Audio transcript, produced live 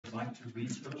like to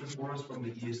read scripture for us from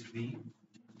the ESV.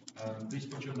 Please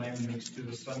put your name next to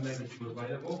the Sunday that you're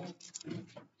available.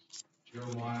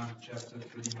 Jeremiah chapter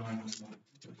 39 this morning.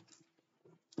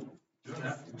 You don't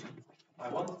have to. I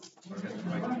want. Okay,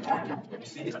 great. You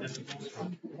see, it's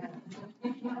difficult.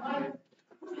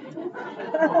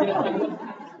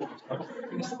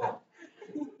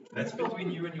 That's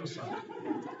between you and your son.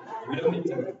 We don't need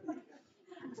to.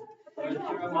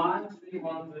 Jeremiah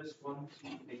 31 verse 1 to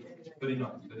 8.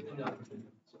 39.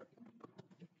 Sorry.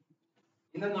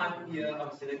 In the 9th year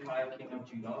of Zedekiah king of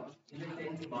Judah, in the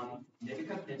 10th month,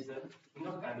 Nebuchadnezzar king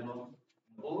of Babylon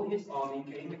and all his army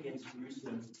came against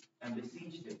Jerusalem and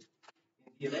besieged it.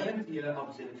 In the 11th year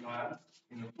of Zedekiah,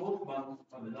 in the 4th month,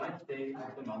 on the 9th day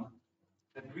of the month,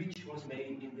 a breach was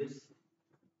made in this.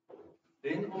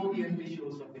 Then all the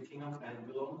officials of the king of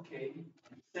Babylon came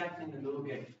and sat in the little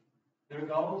gate.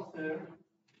 Nergal-Sar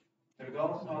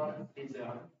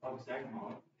Ezra of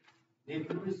Zagmar,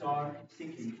 Nebuchadnezzar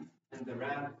Sikhi, and the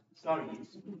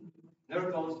Saris,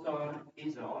 Nergal-Sar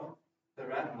Ezra, the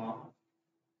Radma,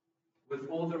 with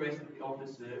all the rest of the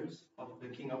officers of the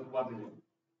king of Babylon.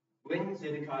 When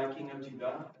Zedekiah king of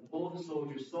Judah and all the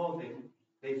soldiers saw them,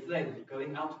 they fled,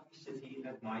 going out of the city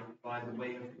at night by the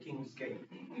way of the king's gate,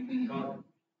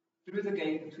 through the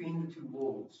gate between the two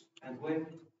walls, and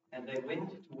they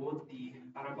went toward the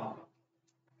Arabah.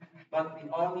 But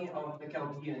the army of the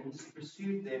Chaldeans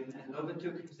pursued them and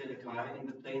overtook Zedekiah in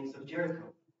the plains of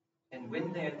Jericho. And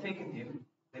when they had taken him,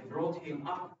 they brought him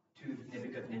up to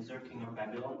Nebuchadnezzar, king of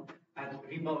Babylon, at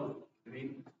Riblah,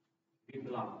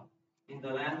 in the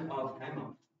land of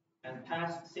Hamath, and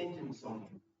passed sentence on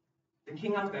him. The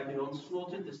king of Babylon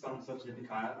slaughtered the sons of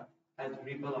Zedekiah at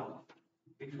Riblah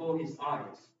before his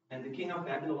eyes, and the king of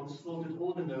Babylon slaughtered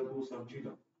all the nobles of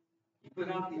Judah. He put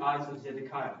out the eyes of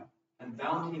Zedekiah, and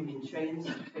bound him in chains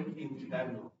and took him to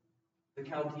Babylon. The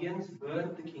Chaldeans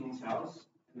burned the king's house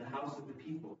and the house of the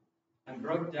people, and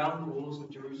broke down the walls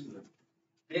of Jerusalem.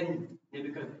 Then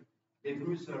Nebuchadnezzar,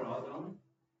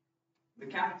 the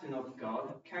captain of the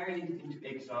guard, carried into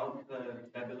exile the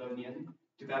Babylonian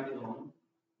to Babylon,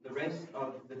 the rest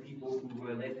of the people who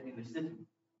were left in the city,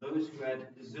 those who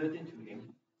had deserted to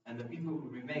him, and the people who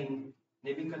remained.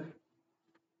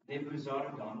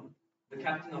 Nebuzaradan, the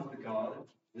captain of the guard,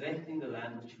 left in the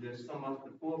land which lived some of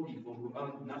the poor people who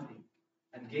owned nothing,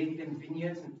 and gave them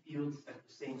vineyards and fields at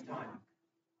the same time.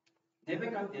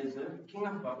 Nebuchadnezzar, king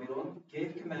of Babylon,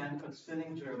 gave command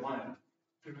concerning Jeremiah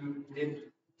through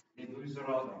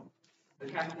Nebuzaradan, the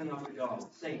captain of the guard,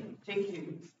 saying, "Take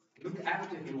him, look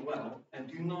after him well, and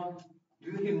do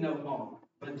him no harm,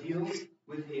 but deal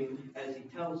with him as he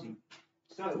tells you."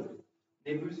 So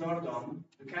Nebuzaradan,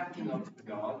 the captain of the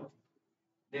guard,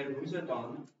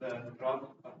 Nebuzaradan, the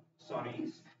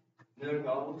Saris,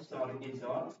 Nergal-Sar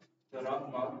Ezra, the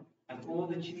Radma, and all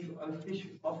the chief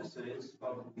officers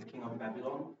of the king of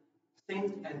Babylon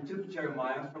sent and took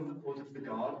Jeremiah from the court of the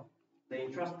guard. They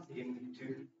entrusted him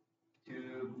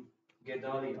to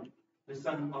Gedaliah, the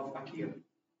son of Achir,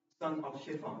 son of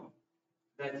Shaphan,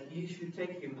 that he should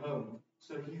take him home.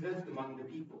 So he lived among the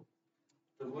people.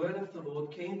 The word of the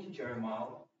Lord came to Jeremiah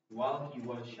while he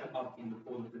was shut up in the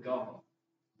court of the guard.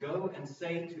 "Go and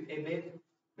say to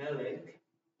Ebed-Melech,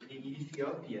 the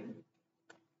Ethiopian,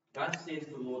 thus says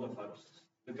the Lord of hosts,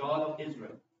 the God of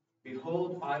Israel,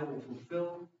 behold, I will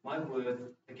fulfill my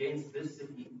word against this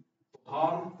city for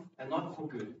harm and not for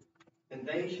good, and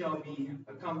they shall be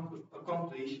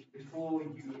accomplished before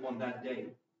you on that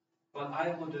day. But I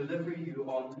will deliver you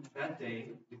on that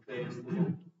day, declares the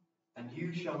Lord, and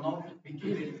you shall not be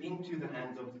given into the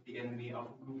hands of the enemy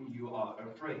of whom you are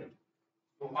afraid.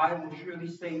 For I will surely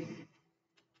save you,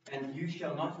 and you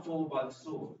shall not fall by the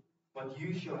sword, but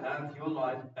you shall have your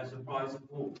life as a prize of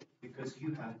war, because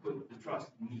you have put the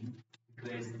trust in me,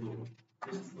 declares the Lord."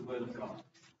 This is the word of God.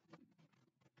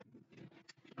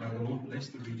 May the Lord bless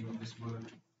the reading of this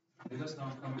word. Let us now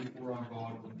come before our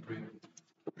God in prayer.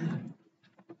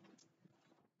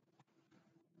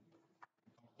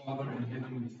 Father in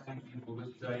heaven, we thank you for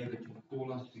this day that you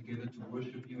call us together to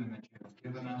worship you and that you have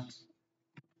given us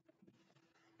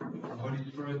the Holy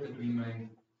Spirit, that we may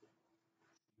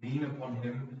lean upon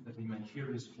him, that we may hear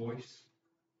his voice,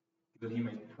 that he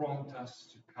may prompt us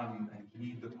to come and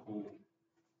heed the call.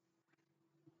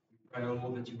 We pray, O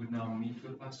Lord, that you would now meet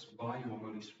with us by your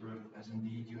Holy Spirit, as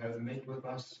indeed you have met with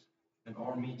us and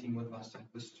are meeting with us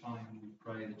at this time. We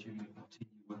pray that you may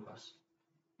continue with us.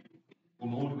 O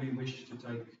Lord, we wish to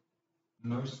take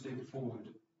no step forward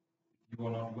if you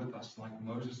are not with us, like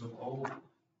Moses of old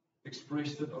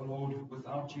expressed it, O Lord,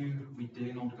 without you we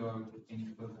dare not go any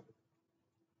further.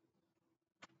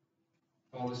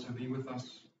 Father, so be with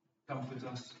us. comfort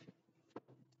us.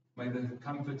 May the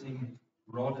comforting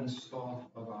rod and staff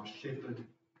of our shepherd,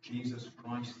 Jesus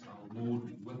Christ, our Lord,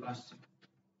 be with us.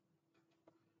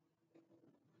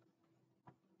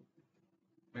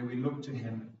 May we look to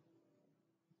him.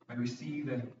 May we see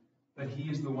that he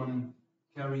is the one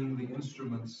carrying the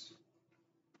instruments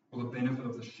for the benefit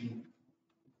of the sheep.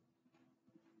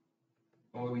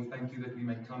 Father, we thank you that we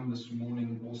may come this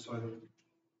morning also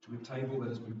to a table that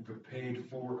has been prepared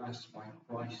for us by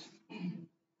Christ.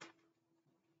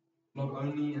 Not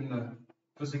only in the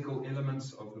physical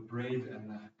elements of the bread and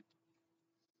the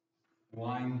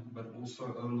wine, but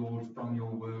also, O Lord, from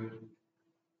your word,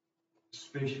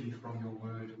 especially from your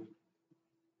word.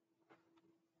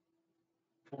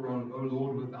 For, O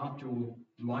Lord, without your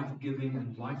life-giving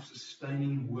and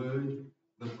life-sustaining word,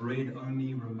 the bread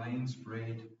only remains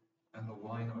bread and the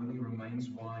wine only remains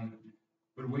wine.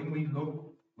 But when we look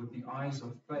with the eyes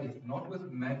of faith, not with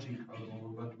magic, O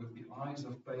Lord, but with the eyes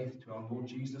of faith to our Lord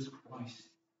Jesus Christ,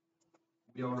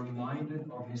 we are reminded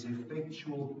of his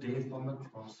effectual death on the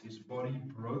cross, his body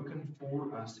broken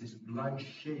for us, his blood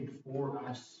shed for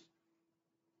us.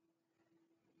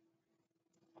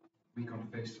 We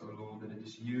confess, O Lord, that it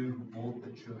is you who bought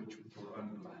the church with your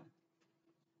own blood.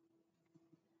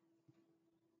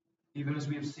 Even as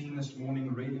we have seen this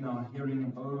morning, read in our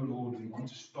hearing, oh Lord, we want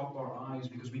to stop our eyes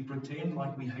because we pretend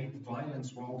like we hate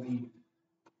violence while we,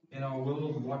 in our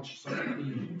world, watch so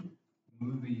many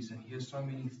movies and hear so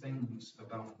many things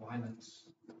about violence.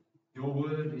 Your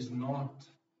word is not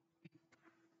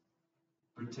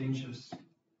pretentious, but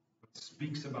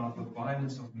speaks about the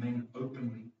violence of men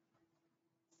openly.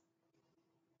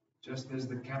 Just as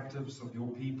the captives of your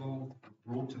people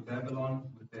were brought to Babylon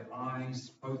with their eyes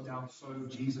poked out, so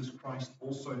Jesus Christ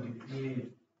also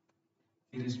declared,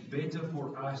 it is better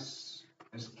for us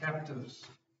as captives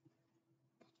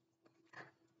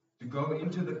to go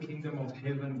into the kingdom of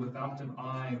heaven without an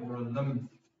eye or a limb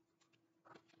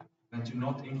than to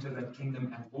not enter that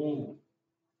kingdom at all.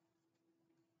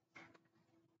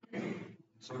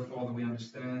 So, Father, we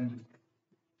understand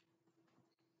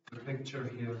the picture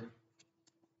here.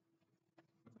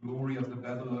 The glory of the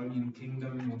Babylonian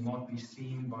kingdom will not be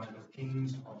seen by the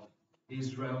kings of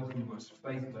Israel who was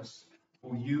faithless.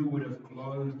 For you would have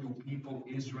clothed your people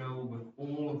Israel with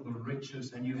all of the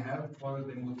riches, and you have clothed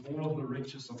them with all of the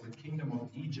riches of the kingdom of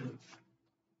Egypt.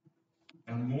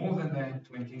 And more than that,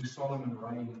 when King Solomon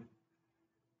reigned,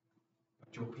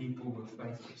 but your people were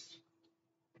faithless.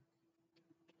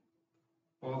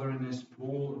 Father, and as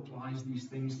Paul applies these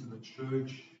things to the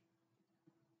church,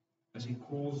 as he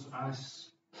calls us,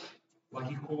 like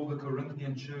he called the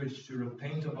Corinthian church, to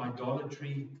repent of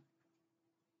idolatry,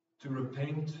 to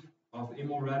repent of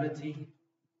immorality,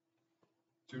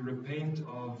 to repent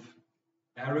of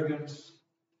arrogance,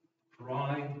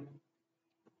 pride,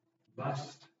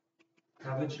 lust,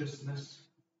 covetousness.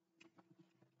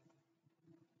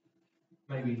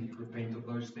 May we repent of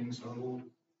those things, O Lord.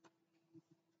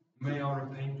 May our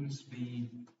repentance be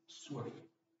swift.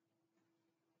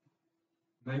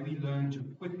 May we learn to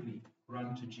quickly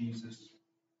run to Jesus.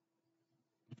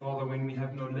 Father, when we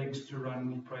have no legs to run,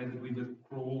 we pray that we would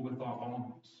crawl with our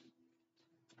arms.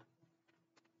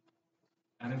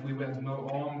 And if we have no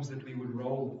arms, that we would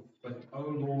roll. But, oh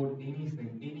Lord,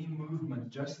 anything, any movement,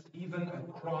 just even a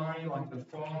cry like the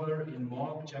Father in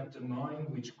Mark chapter 9,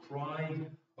 which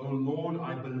cried, oh Lord,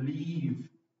 I believe,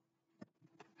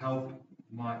 help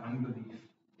my unbelief.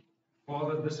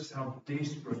 Father, this is how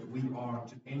desperate we are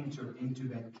to enter into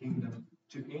that kingdom,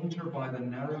 to enter by the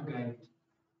narrow gate.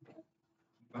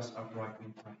 Keep us upright,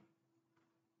 we pray.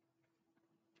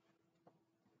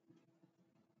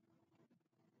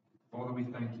 Father, we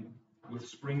thank you. With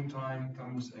springtime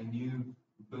comes a new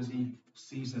busy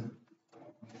season.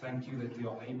 We thank you that we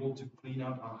are able to clean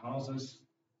out our houses,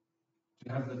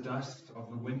 to have the dust of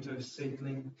the winter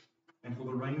settling, and for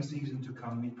the rain season to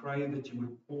come. We pray that you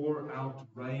would pour out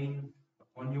rain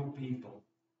upon your people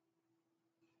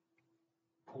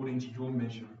according to your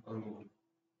measure, O Lord.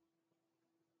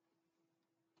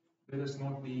 Let us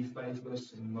not be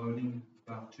faithless in moaning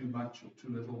about too much or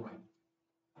too little rain.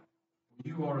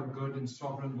 You are a good and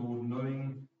sovereign Lord,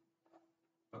 knowing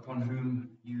upon whom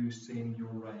you send your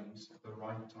rains at the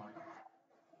right time.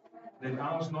 Let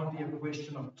ours not be a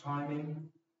question of timing,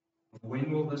 of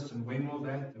when will this and when will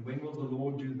that, and when will the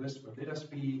Lord do this, but let us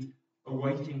be a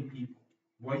waiting people,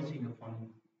 waiting upon him.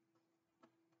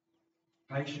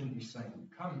 Patiently saying,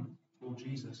 come, Lord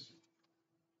Jesus.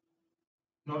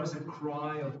 Not as a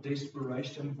cry of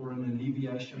desperation for an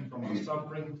alleviation from our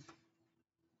suffering,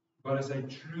 but as a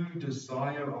true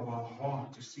desire of our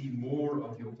heart to see more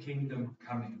of your kingdom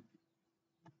coming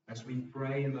As we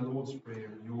pray in the Lord's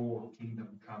Prayer, your kingdom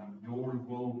come, your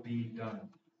will be done.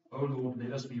 Oh Lord,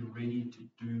 let us be ready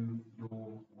to do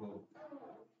your will.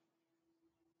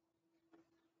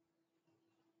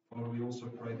 Father, we also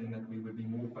pray then that we would be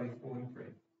more faithful in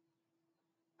prayer.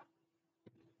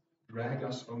 Drag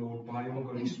us, O Lord, by your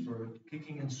Holy Spirit,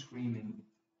 kicking and screaming,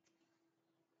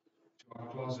 to our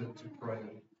closet to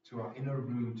pray, to our inner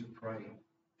room to pray.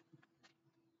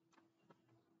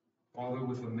 Father,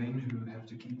 with the men who have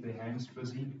to keep their hands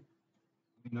busy,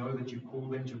 we know that you call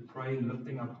them to pray,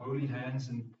 lifting up holy hands,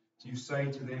 and you say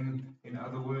to them, in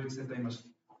other words, that they must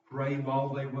pray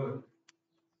while they work,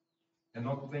 and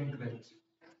not think that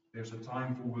there's a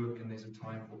time for work and there's a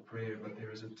time for prayer, but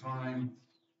there is a time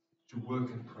to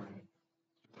work and pray,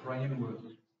 to pray and work.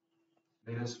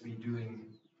 Let us be doing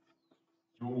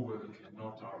your work and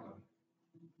not our own.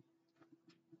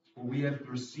 For we have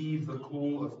received the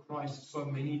call of Christ so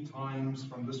many times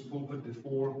from this pulpit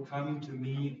before. Come to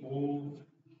me, all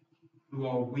who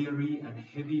are weary and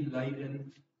heavy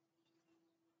laden,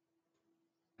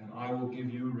 and I will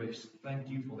give you rest. Thank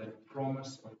you for that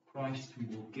promise of Christ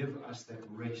who will give us that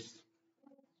rest.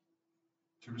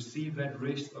 To receive that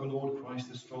rest, O Lord, Christ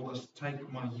has told us,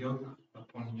 take my yoke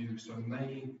upon you. So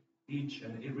may each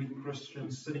and every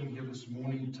Christian sitting here this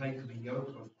morning take the yoke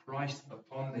of Christ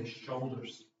upon their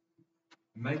shoulders.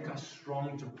 Make us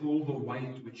strong to pull the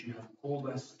weight which you have called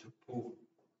us to pull.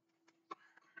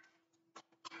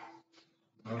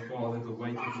 Oh, Father, the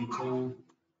weight that we pull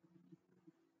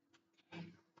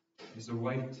is a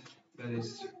weight that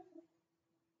is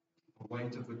a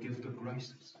weight of the gift of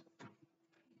graces.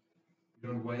 You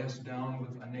don't weigh us down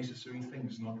with unnecessary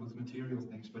things, not with material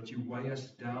things, but you weigh us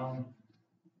down.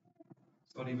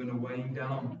 It's not even a weighing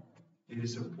down. It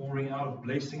is a pouring out of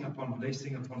blessing upon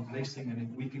blessing upon blessing. And if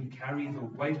we can carry the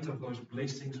weight of those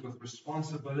blessings with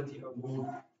responsibility, oh Lord,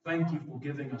 thank you for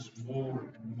giving us more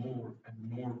and more and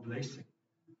more blessing.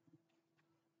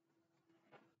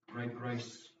 Great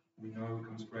grace, we know,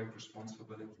 comes great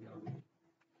responsibility, oh Lord.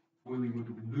 Where we would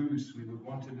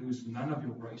want to lose none of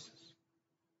your graces.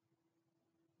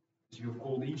 As you have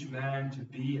called each man to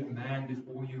be a man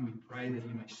before you, we pray that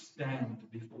he may stand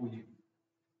before you.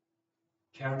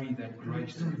 Carry that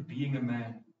grace of being a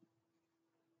man.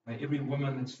 May every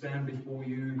woman that stand before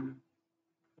you,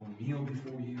 or kneel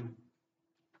before you,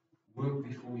 work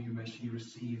before you, may she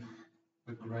receive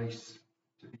the grace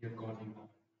to be a godly woman.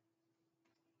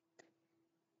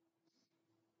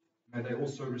 May they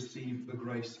also receive the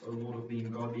grace, O Lord, of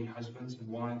being godly husbands and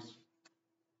wives.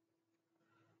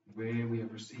 Where we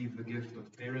have received the gift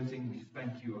of parenting, we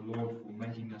thank you, O Lord, for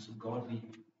making us godly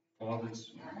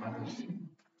fathers and mothers.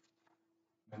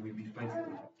 May we be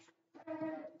faithful.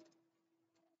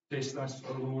 Test us,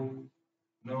 O Lord,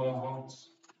 know our hearts.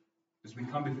 As we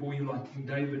come before you like King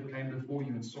David came before you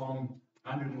in Psalm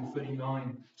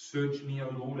 139, search me, O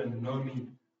Lord, and know me.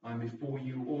 I am before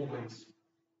you always.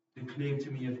 Declare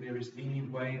to me if there is any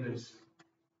way that is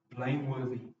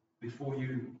blameworthy before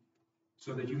you,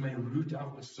 so that you may root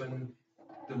out the sin,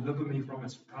 deliver me from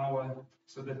its power,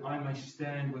 so that I may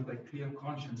stand with a clear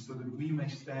conscience, so that we may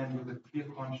stand with a clear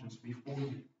conscience before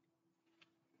you.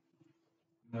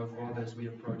 Now, Father, as we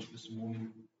approach this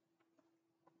morning,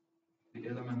 the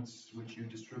elements which you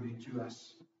distribute to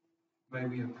us, may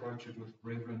we approach it with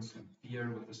reverence and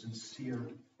fear, with a sincere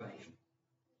faith.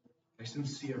 A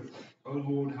sincere faith. O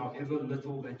Lord, however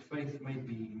little that faith may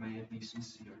it be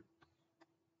sincere.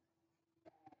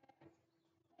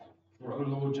 For, O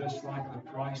Lord, just like the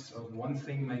price of one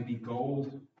thing may be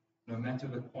gold, no matter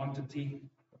the quantity,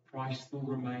 the price still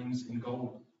remains in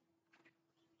gold.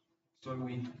 So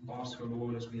we ask, O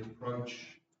Lord, as we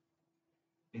approach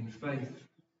in faith,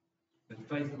 that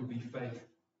faith will be faith.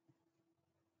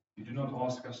 You do not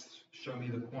ask us, show me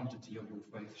the quantity of your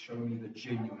faith, show me the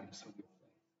genuineness of your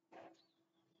faith.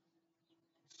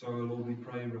 So, Lord, we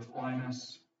pray, refine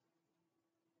us,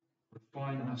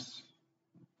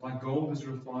 like gold is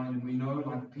refined, and we know,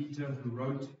 like Peter who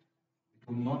wrote, it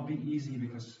will not be easy,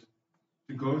 because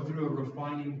to go through a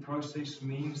refining process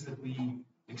means that we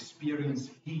experience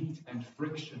heat and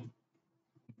friction,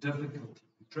 difficulty,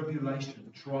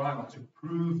 tribulation, trial, to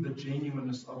prove the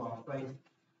genuineness of our faith.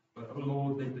 But, oh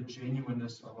Lord, let the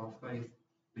genuineness of our faith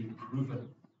be proven.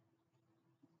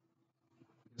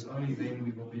 Because only then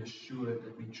we will be assured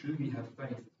that we truly have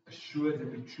faith, assured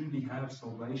that we truly have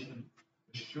salvation,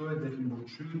 assured that we will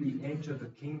truly enter the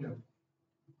kingdom.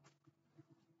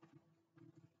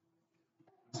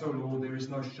 So, Lord, there is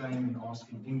no shame in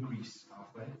asking, increase our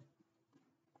faith.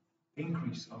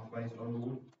 Increase our faith, O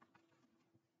Lord.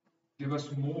 Give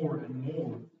us more and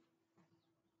more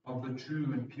of the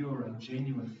true and pure and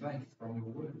genuine faith from your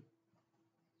word.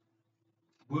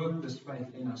 Work this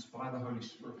faith in us by the Holy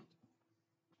Spirit.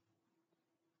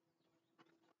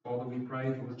 Father, we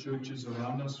pray for the churches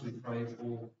around us. We pray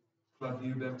for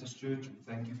Clubview Baptist Church. We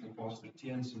thank you for Pastor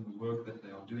Tiens and the work that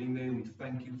they are doing there. We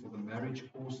thank you for the marriage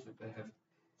course that they have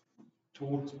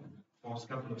taught the past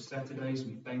couple of Saturdays.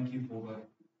 We thank you for the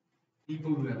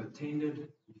people who have attended.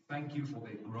 We thank you for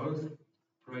their growth.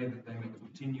 Pray that they may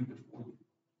continue before you.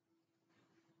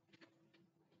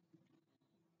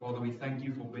 Father, we thank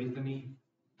you for Bethany,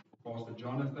 for Pastor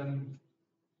Jonathan,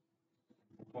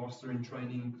 for Pastor in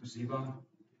Training Kuziva.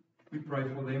 We pray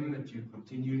for them that you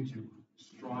continue to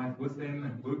strive with them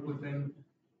and work with them,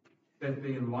 that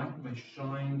their light may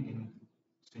shine in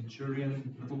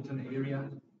Centurion, Littleton area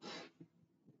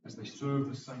as they serve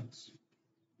the saints.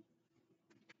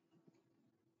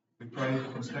 We pray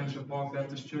for Constantia Park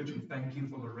Baptist Church. We thank you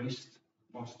for the rest,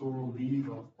 pastoral leave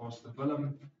of Pastor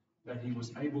Willem, that he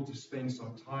was able to spend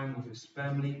some time with his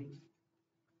family.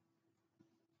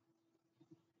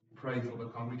 We pray for the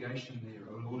congregation there,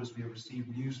 O Lord, as we have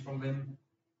received news from them,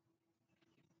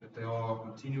 that they are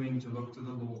continuing to look to the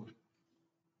Lord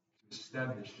to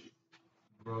establish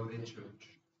and grow their church.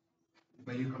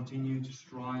 May you continue to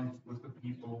strive with the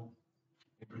people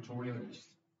in Pretoria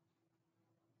East.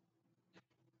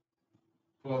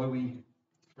 Father, we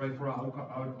pray for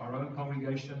our own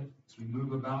congregation as we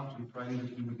move about. We pray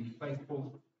that we would be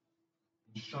faithful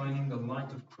in shining the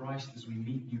light of Christ as we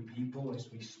meet new people, as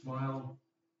we smile,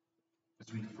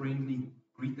 as we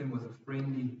greet them with a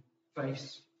friendly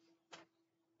face,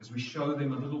 as we show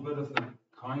them a little bit of the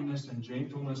kindness and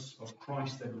gentleness of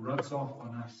Christ that rubs off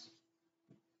on us.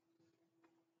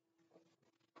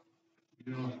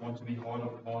 We do not want to be hard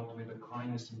of heart where the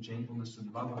kindness and gentleness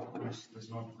and love of Christ does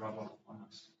not rub off on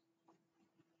us.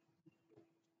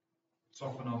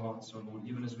 Soften our hearts, O Lord,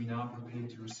 even as we now prepare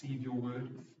to receive your word.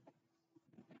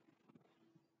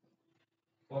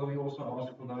 Father, we also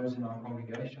ask for those in our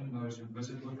congregation, those who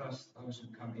visit with us, those who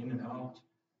come in and out.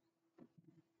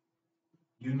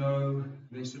 You know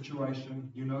their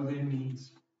situation, you know their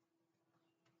needs.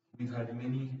 We've had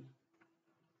many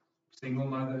single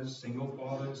mothers, single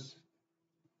fathers,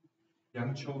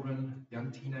 young children,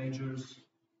 young teenagers,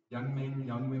 young men,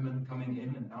 young women coming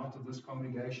in and out of this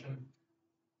congregation,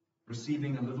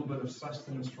 receiving a little bit of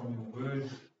sustenance from your word.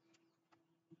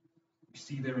 We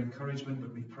see their encouragement,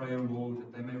 but we pray, O Lord,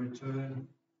 that they may return,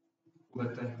 or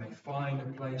that they may find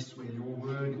a place where your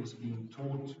word is being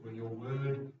taught, where your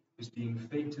word is being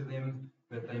fed to them,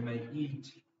 that they may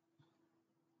eat,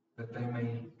 that they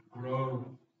may grow,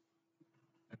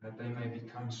 and that they may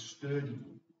become sturdy,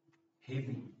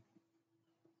 heavy,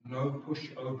 no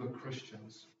pushover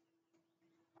Christians.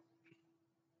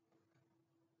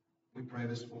 We pray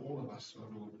this for all of us, O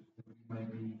Lord, that we may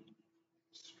be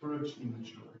spiritually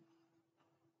mature.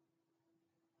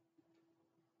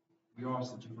 We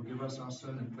ask that you forgive us our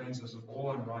sin and cleanse us of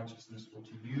all unrighteousness, for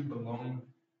to you belong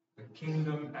the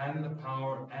kingdom and the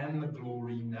power and the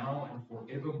glory now and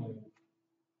forevermore.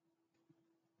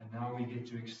 And now we get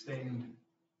to extend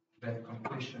that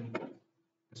confession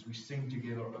as we sing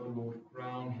together, O Lord,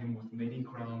 crown him with many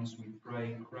crowns. We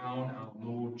pray, crown our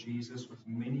Lord Jesus with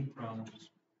many crowns.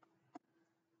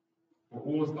 For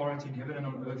all authority in heaven and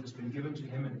on earth has been given to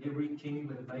him, and every king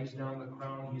that lays down the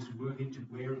crown, he is worthy to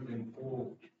wear them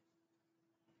all.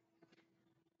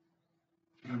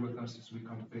 Be with us as we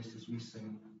confess, as we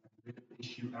sing. Let it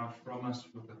issue out from us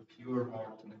with a pure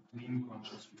heart and a clean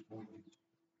conscience before you.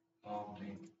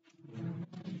 Amen.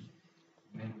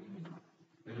 Amen.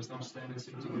 Let us now stand and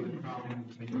sing together, crowning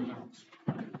with many crowns.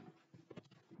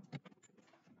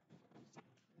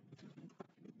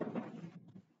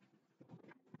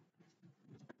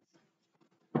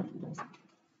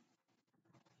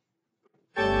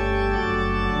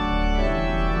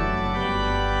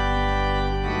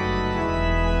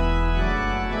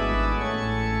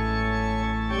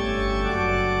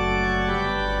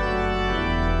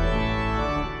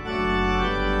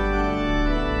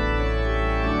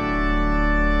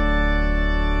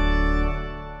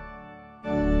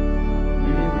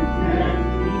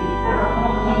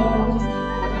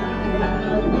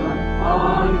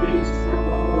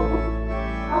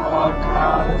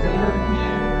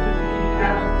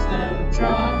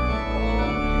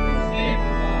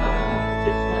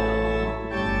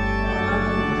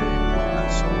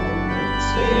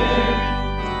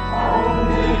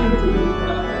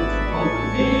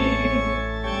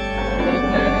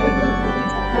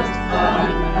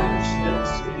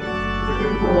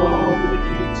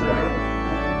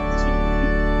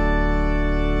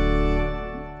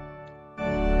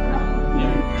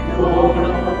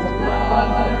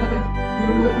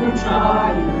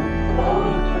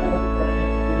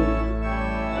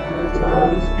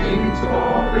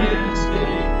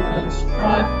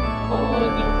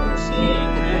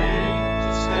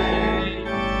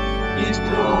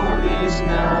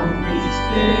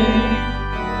 sing,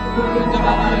 who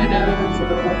died and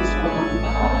rose from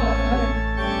high,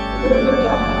 who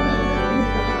died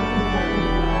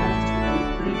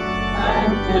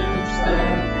and gives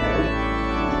them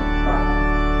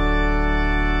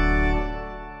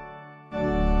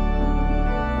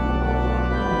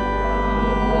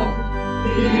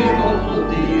behold,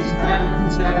 these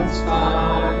hands have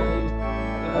spied,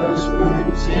 those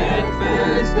wounds yet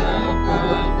visible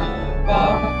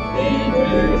above, in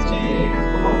beauty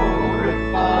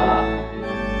glorified.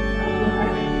 An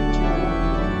angel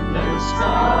in the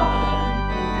sky,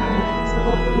 hands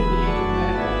holy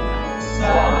and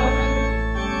sigh,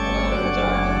 a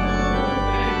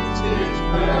diamond is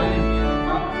burning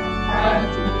up,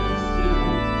 fragments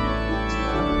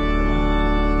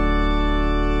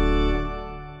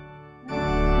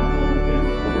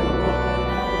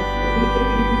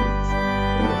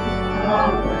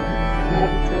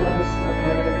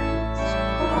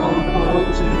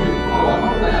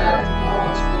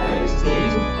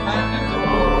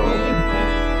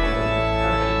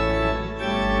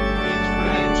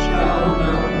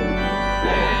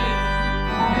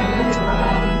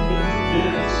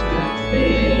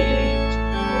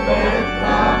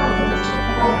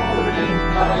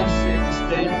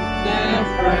still their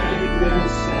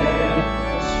fragrance set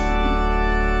us free.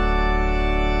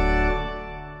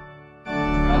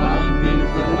 I'm in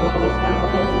the Lord of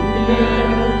the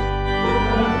earth, the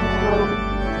Lord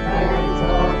hands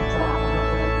on time.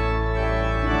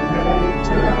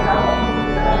 Later on,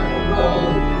 the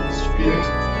Holy Spirit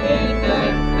in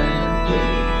death and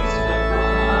needs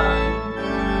divine.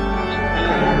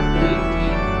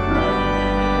 Everything right,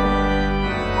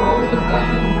 for the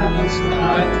Lamb has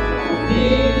died for me.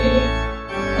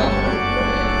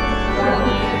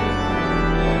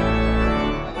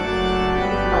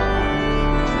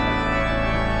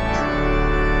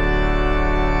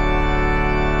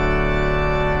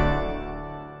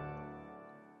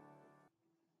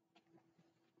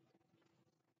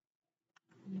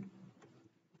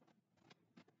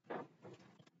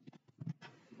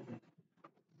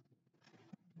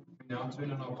 We now turn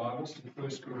in our Bibles to 1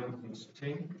 Corinthians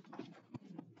 10.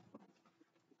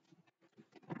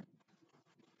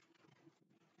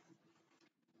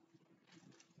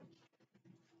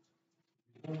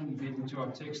 Before we get into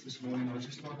our text this morning, I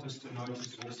just want us to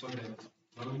notice also that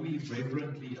though we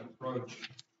reverently approach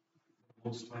the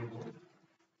Lord's table,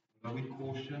 though we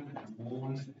caution and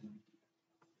warn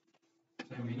and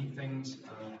say many things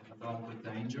about the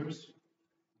dangers,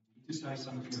 we need to say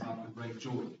something about the great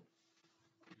joy. We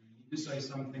need to say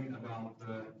something about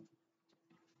the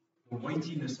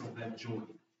weightiness of that joy.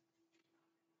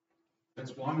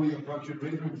 That's why we approach it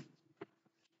reverently.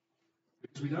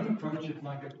 Because we don't approach it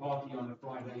like a party on a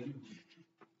Friday evening.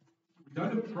 We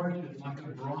don't approach it like a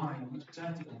bride on a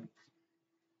Saturday.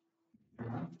 You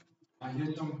know? I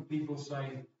hear some people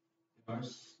say,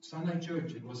 Sunday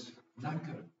church, it was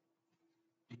lekker.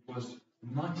 It was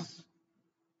nice.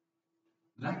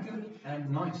 Lekker and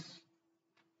nice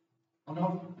are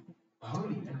not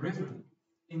holy and reverent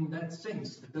in that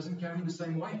sense. It doesn't carry the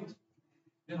same weight.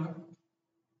 You know,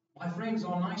 my friends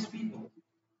are nice people,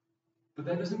 but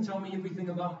that doesn't tell me everything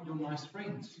about your nice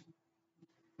friends.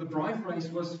 The bride race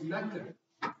was lekker.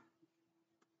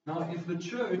 Now, if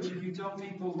you tell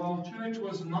people, well, church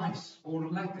was nice or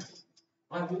lekker,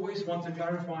 I always want a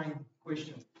clarifying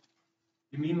question.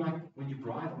 You mean like when you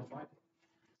bride on Friday?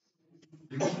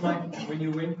 You mean like when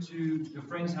you went to your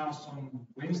friend's house on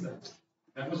Wednesday?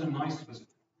 That was a nice visit.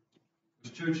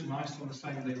 Was church nice on the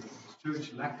same level? Was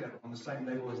church lekker on the same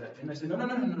level as that? And they said, no.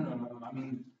 I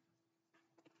mean,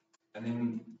 and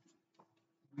then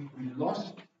we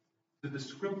lost the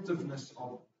descriptiveness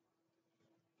of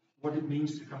what it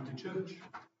means to come to church.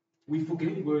 We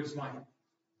forget words like,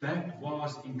 that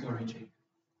was encouraging.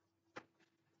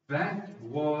 That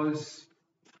was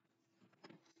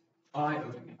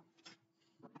eye-opening.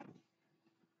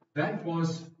 That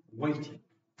was weighty.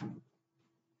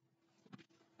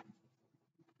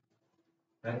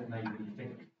 That made me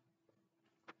think.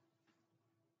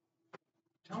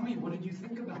 Tell me, what did you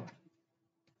think about it?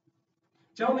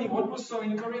 Tell me, what was so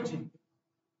encouraging?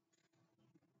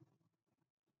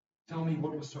 Tell me,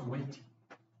 what was so weighty?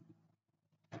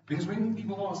 Because when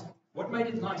people ask, what made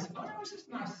it nice? Oh, it was just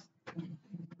nice.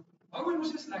 Oh, it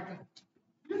was just lekker.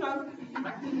 You know,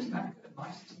 lekker is lekker.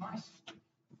 Nice is nice.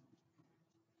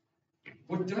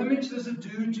 What damage does it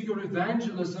do to your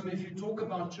evangelism if you talk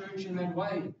about church in that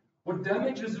way? What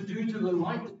damage does it do to the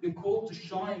light that we're called to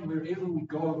shine wherever we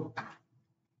go?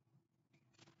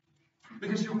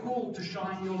 Because you're called to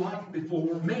shine your light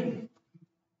before men.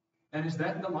 And is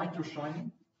that the light you're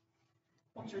shining?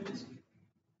 What church is it?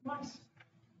 Nice.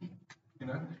 You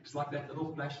know, it's like that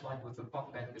little flashlight with the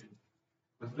pop battery,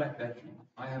 the flat battery.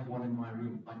 I have one in my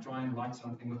room. I try and light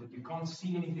something with it. You can't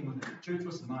see anything with it. The church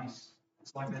was nice.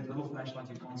 It's like that little flashlight.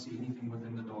 You can't see anything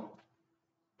within the dark.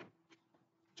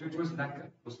 Church was lekker.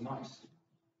 It was nice.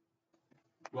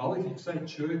 Well, if you say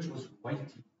church was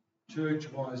weighty,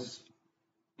 church was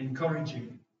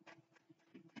encouraging,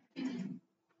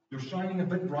 you're shining a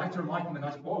bit brighter light in the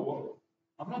night. Whoa.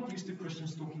 I'm not used to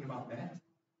Christians talking about that.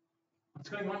 What's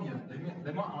going on here?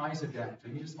 Let my eyes adapt.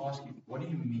 Let me just ask you, what do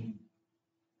you mean?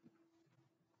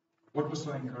 What was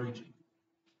so encouraging?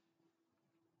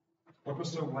 What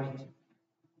was so weighty?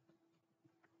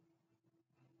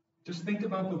 Just think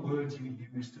about the words you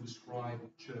use to describe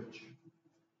church.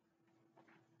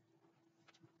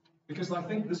 Because I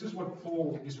think this is what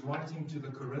Paul is writing to the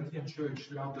Corinthian church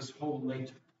throughout this whole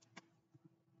letter.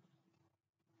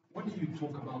 What do you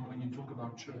talk about when you talk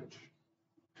about church?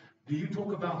 Do you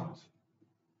talk about,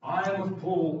 I am of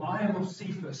Paul, I am of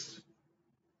Cephas,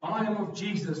 I am of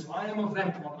Jesus, I am of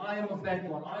that one, I am of that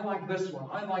one, I like this one,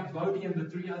 I like Vodi and the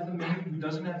three other men who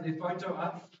doesn't have their photo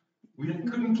up. We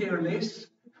couldn't care less.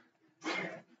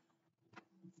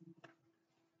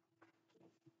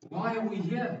 Why are we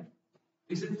here?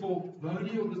 Is it for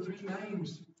Vodi or the three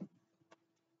names?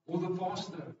 Or the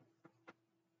pastor?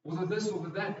 Or the this or the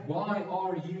that? Why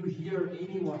are you here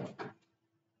anyway?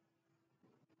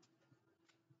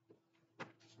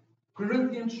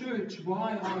 Corinthian church,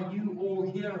 why are you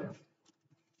all here?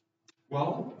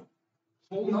 Well,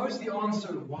 Paul knows the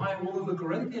answer why all of the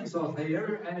Corinthians are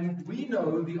there, and we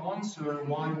know the answer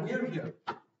why we're here.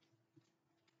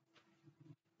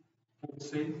 Paul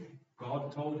said,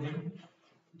 God told him,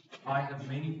 I have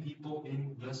many people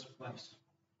in this place.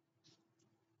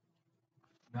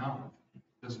 Now,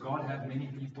 does God have many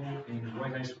people in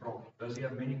Royhuisveld? Does he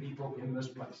have many people in this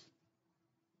place?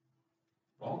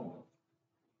 Well,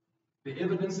 the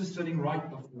evidence is sitting right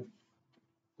before.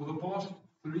 For the past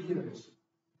 3 years,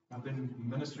 I've been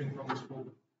ministering from this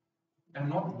pulpit, and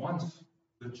not once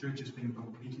the church has been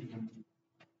completely empty.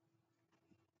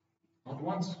 Not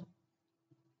once.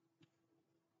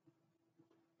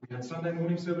 We had Sunday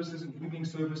morning services and evening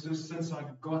services since I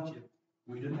got here.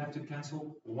 We didn't have to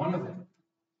cancel one of them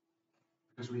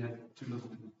because we had too little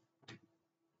people.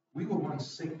 We were once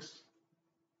 6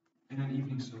 in an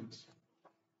evening service.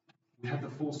 We had the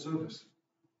full service.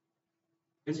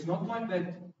 It's not like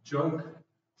that joke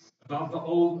about the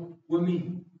old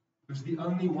woman who's the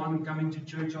only one coming to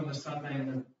church on the Sunday, and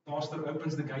the pastor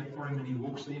opens the gate for him and he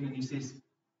walks in and he says,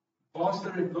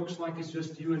 Pastor, it looks like it's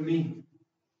just you and me.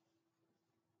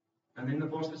 And then the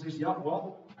pastor says, yeah,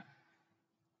 well,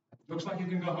 looks like you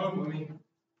can go home, woman.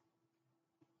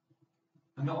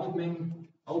 And the old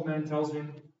man tells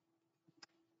him,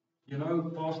 you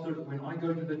know, Pastor, when I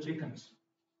go to the chickens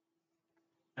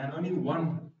and only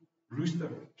one rooster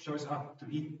shows up to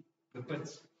eat the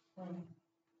pits,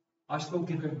 I still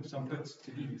give him some pits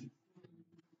to eat.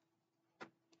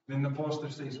 Then the pastor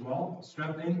says, well,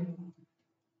 strap in.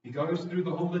 He goes through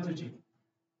the whole liturgy.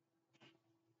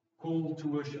 Call to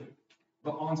worship.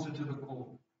 The answer to the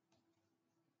call.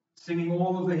 Singing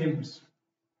all of the hymns.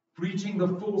 Preaching the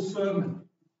full sermon.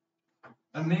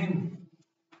 And then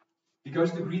he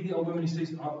goes to greet the old woman. He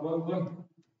says, well,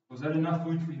 was that enough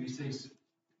food for you? He says,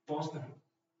 Pastor,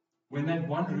 when that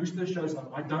one rooster shows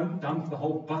up, I don't dump the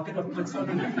whole bucket of pits on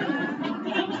him.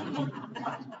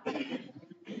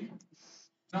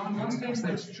 Now, in one sense,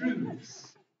 that's true.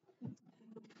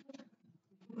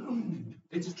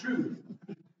 It's true.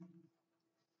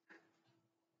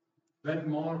 That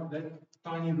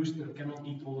tiny rooster cannot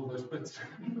eat all of those pits.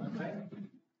 Okay?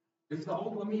 If the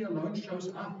old woman alone shows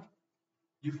up,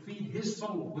 you feed his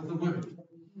soul with the word.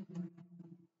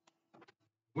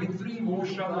 When 3 more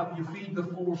show up, you feed the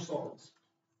 4 souls.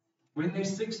 When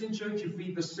there's 6 in church, you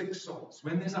feed the 6 souls.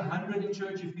 When there's 100 in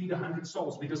church, you feed 100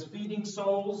 souls. Because feeding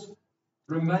souls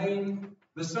remain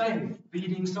the same.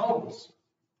 Feeding souls.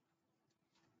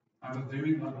 I have a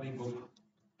very lovely book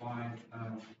by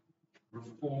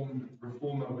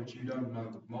reformer, which you don't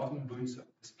know, Martin Boonse.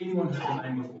 Has anyone heard the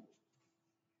name before?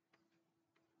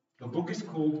 The book is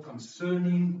called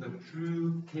Concerning the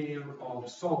True Care of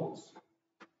Souls.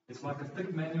 It's like a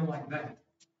thick manual like that.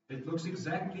 It looks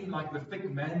exactly like the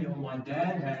thick manual my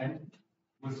dad had,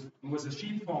 who was a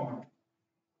sheep farmer.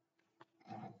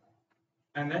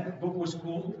 And that book was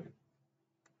called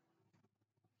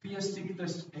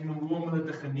Veesiektes en hoe om hulle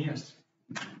te genees.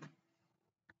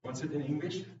 What's it in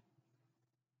English?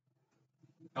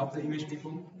 Help the English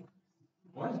people.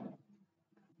 What?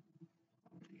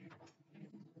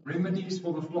 Remedies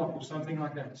for the flock, or something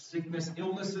like that. Sickness,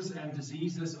 illnesses, and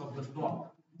diseases of the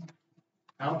flock.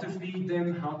 how to feed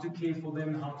them, how to care for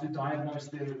them, how to diagnose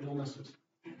their illnesses,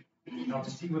 how to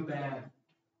see what they have.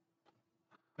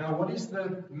 Now, what is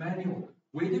the manual?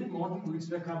 Where did Martin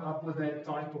Luther come up with that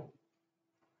title?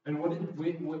 And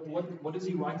what does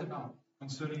he write about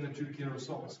concerning the true care of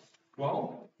souls?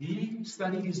 Well, he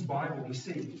studied his Bible. He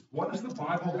said, what does the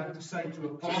Bible have to say to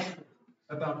a pastor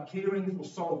about caring for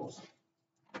souls?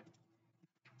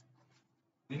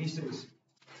 Then he says,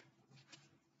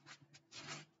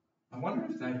 I wonder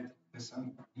if there's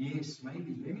some, yes,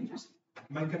 maybe. Let me just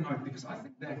make a note, because I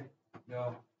think that,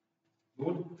 yeah,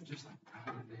 Lord, just,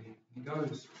 there he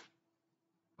goes.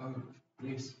 Oh,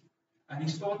 yes. And he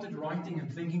started writing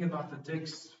and thinking about the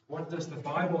text. What does the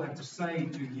Bible have to say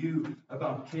to you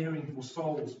about caring for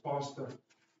souls, Pastor?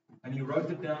 And he wrote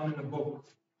it down in a book.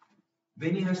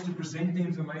 Then he has to present the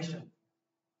information.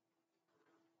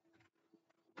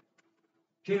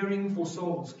 Caring for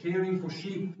souls, caring for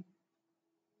sheep.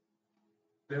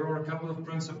 There are a couple of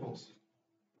principles.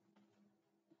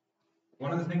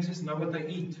 One of the things is know what they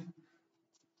eat.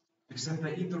 Because if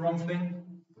they eat the wrong thing,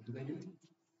 what do? They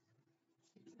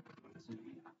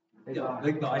Yeah, die.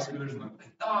 like the high schoolers know.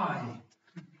 They die.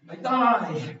 They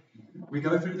die. We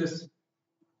go through this.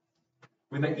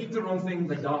 When they eat the wrong thing,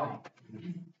 they die.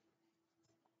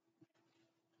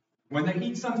 When they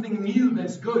eat something new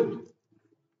that's good,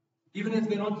 even if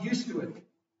they're not used to it,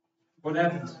 what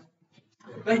happens?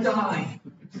 They die.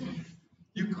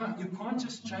 You can't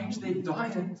just change their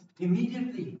diet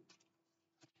immediately.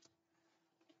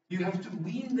 You have to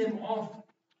wean them off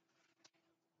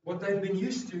what they've been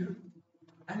used to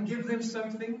and give them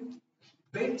something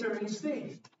better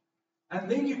instead. And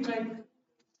then you take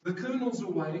the kernels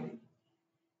away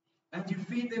and you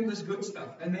feed them this good stuff.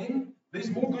 And then there's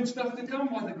more good stuff to come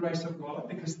by the grace of God,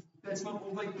 because that's not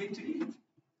all they get to eat.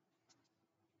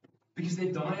 Because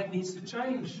their diet needs to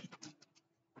change.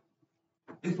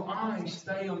 If I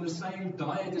stay on the same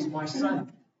diet as my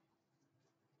son,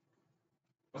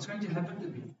 what's going to happen to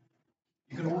me?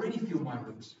 You can already feel my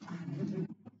ribs.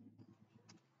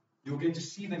 You'll get to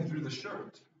see them through the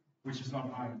shirt, which is not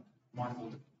my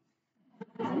fault.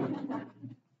 I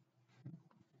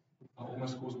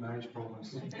almost caused marriage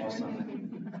problems last Sunday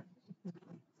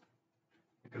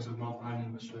because of not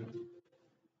ironing the shirt.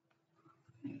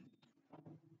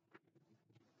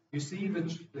 You see,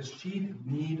 the sheep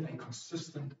need a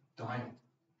consistent diet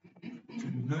to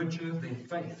nurture their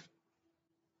faith.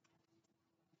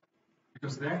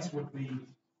 Because that's what we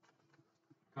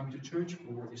come to church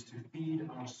for, is to feed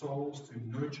our souls, to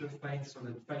nurture faith so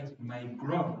that faith may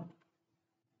grow.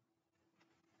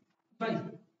 Faith,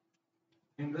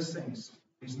 in this sense,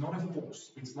 is not a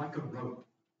force. It's like a rope.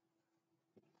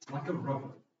 It's like a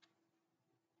rope.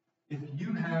 If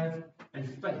you have a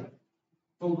faith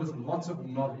filled with lots of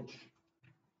knowledge,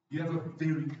 you have a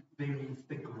very, very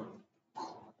thick rope.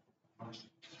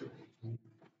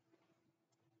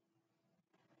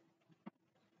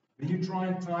 When you try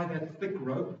and tie that thick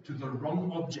rope to the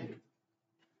wrong object,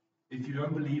 if you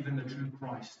don't believe in the true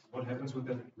Christ, what happens with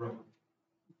that rope?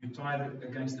 You tie it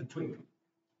against a twig.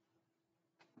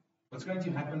 What's going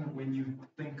to happen when you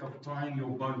think of tying your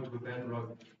boat with that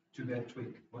rope to that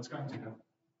twig? What's going to happen?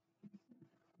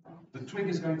 The twig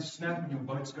is going to snap and your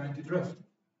boat's going to drift.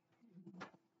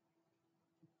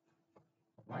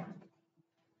 Right?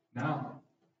 Now,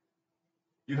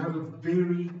 you have a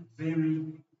very, very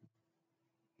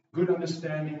good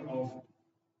understanding of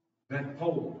that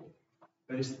pole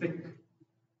that is thick.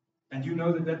 And you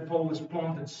know that that pole is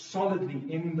planted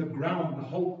solidly in the ground. The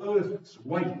whole earth's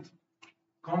weight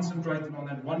concentrated on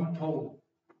that one pole.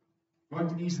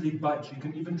 Won't easily budge. You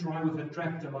can even try with a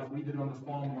tractor like we did on the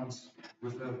farm once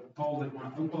with a pole that my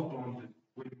opa planted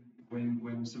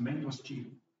when cement was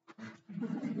cheap.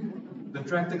 The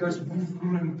tractor goes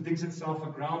and digs itself a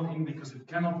ground in because it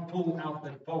cannot pull out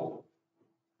that pole.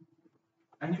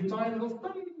 And you tie a little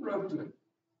thin rope to it.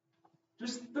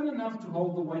 Just thin enough to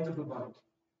hold the weight of the boat.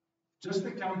 Just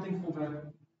accounting for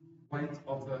the weight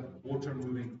of the water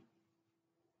moving.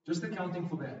 Just accounting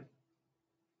for that.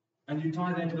 And you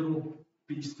tie that little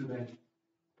piece to that.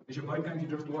 Is your boat going to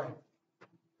drift away?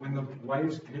 When the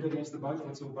waves hit against the boat,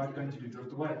 what's the boat going to do?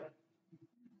 Drift away.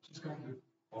 It's just going to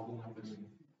bobble up and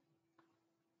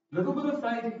little bit of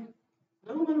faith.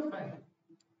 Little bit of faith.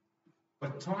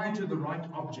 But tied to the right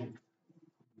object.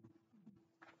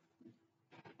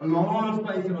 A lot of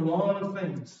faith in a lot of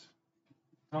things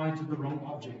tied to the wrong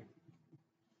object.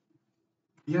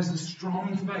 He has a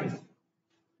strong faith.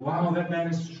 Wow, that man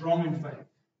is strong in faith.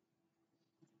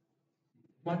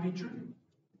 Might be true.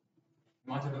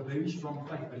 He might have a very strong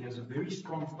faith, but he has a very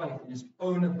strong faith in his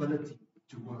own ability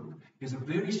to work. He has a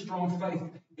very strong faith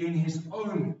in his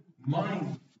own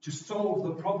mind to solve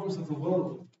the problems of the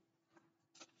world.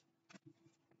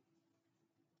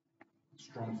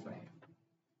 Strong faith.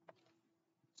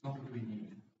 It's not what we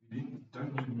need. We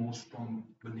don't need more strong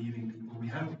believing people. We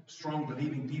have strong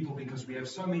believing people because we have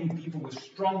so many people with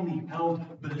strongly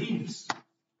held beliefs.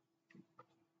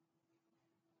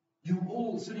 You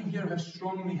all sitting here have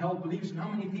strongly held beliefs. And how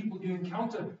many people do you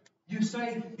encounter? You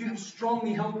say you have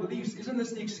strongly held beliefs. Isn't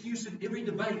this the excuse in every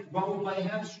debate? Well, they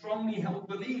have strongly held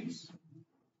beliefs.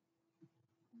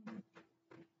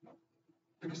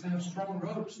 Because they have strong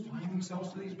ropes tying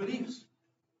themselves to these beliefs.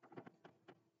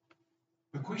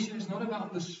 The question is not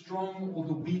about the strong or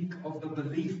the weak of the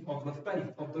belief, of the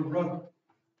faith, of the rope.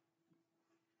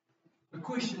 The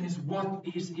question is, what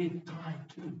is it tied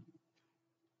to?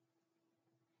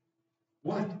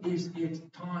 What is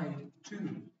it tied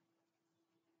to?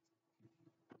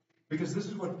 Because this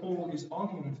is what Paul is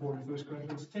arguing for in 1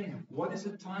 Corinthians 10. What is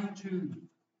it tied to?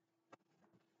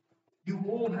 You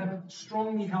all have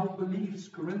strongly held beliefs,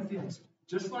 Corinthians.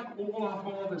 Just like all our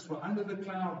fathers were under the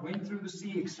cloud, went through the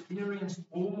sea, experienced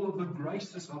all of the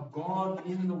graces of God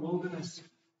in the wilderness,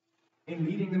 in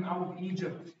leading them out of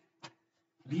Egypt,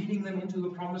 leading them into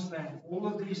the promised land. All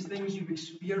of these things you've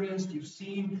experienced, you've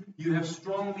seen, you have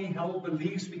strongly held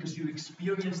beliefs because you've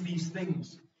experienced these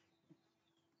things.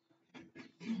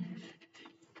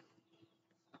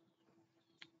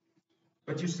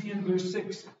 But you see in verse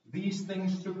 6, these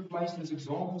things took place as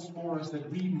examples for us that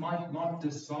we might not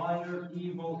desire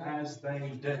evil as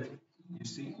they did. You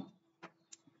see?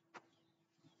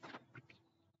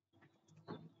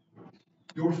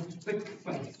 Your thick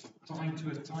faith tied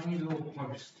to a tiny little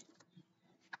post.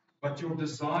 But your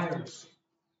desires,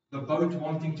 the boat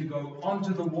wanting to go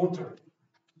onto the water,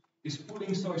 is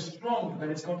pulling so strong that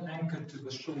it's not anchored to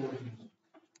the shore anymore.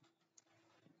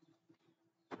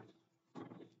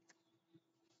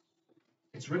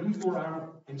 It's written for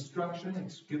our instruction.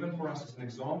 It's given for us as an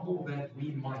example that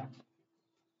we might.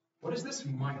 What is this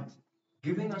might?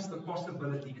 Giving us the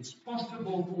possibility. It's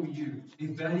possible for you.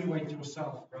 Evaluate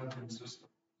yourself, brother and sister.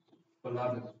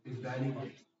 Beloved,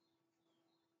 evaluate.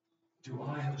 Do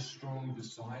I have a strong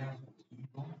desire for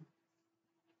evil?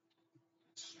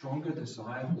 Stronger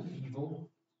desire for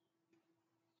evil?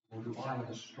 Or do I have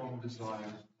a strong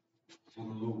desire for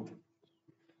the Lord?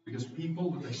 Because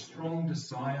people with a strong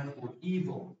desire for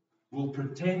evil will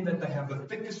pretend that they have the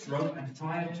thickest rope and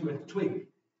tie it to a twig.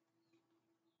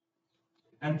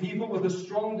 And people with a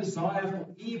strong desire for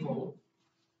evil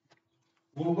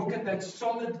will look at that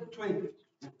solid twig,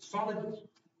 solid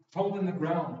hole in the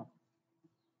ground,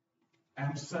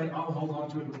 and say, I'll hold on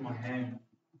to it with my hand.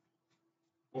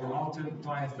 Or I'll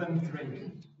tie a thin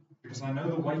thread, because I know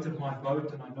the weight of my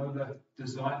boat and I know the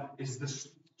desire is the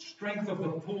strength of the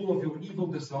pull of your evil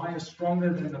desire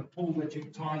stronger than the pull that you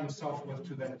tie yourself with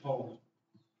to that pole.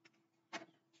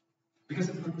 Because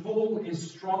if the pull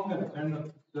is stronger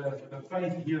than the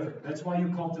faith here, that's why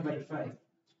you cultivate faith.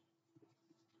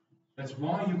 That's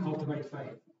why you cultivate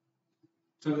faith.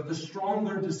 So that the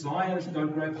stronger desires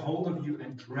don't grab hold of you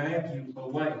and drag you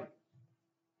away.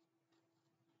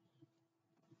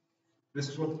 This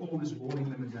is what Paul is warning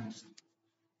them against.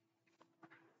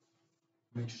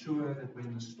 Make sure that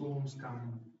when the storms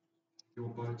come, your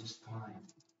boat is tied.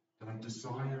 Don't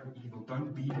desire evil.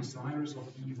 Don't be desirous of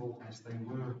evil as they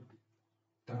were.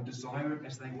 Don't desire it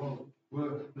as they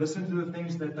were. Listen to the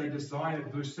things that they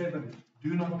desired. Verse 7, do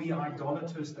not be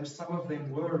idolaters as some of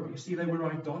them were. You see, they were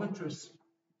idolatrous.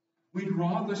 We'd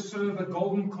rather serve a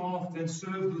golden calf than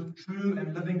serve the true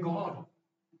and living God.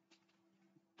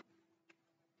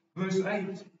 Verse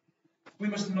 8, we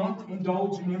must not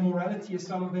indulge in immorality as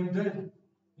some of them did.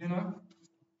 You know,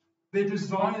 their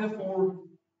desire for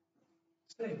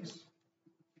sex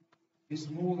is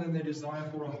more than their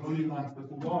desire for a holy life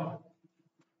before God.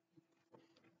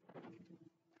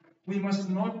 We must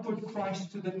not put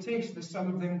Christ to the test as some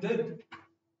of them did.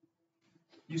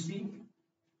 You see,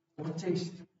 what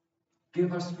test?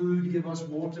 Give us food, give us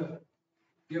water,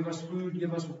 give us food,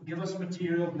 give us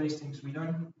material blessings. We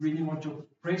don't really want your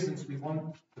presence. We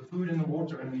want the food and the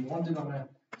water, and we want it on a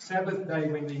Sabbath day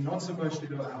when we're not supposed to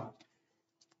go out.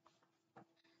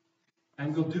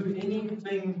 And we'll do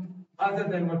anything other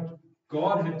than what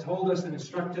God had told us and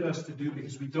instructed us to do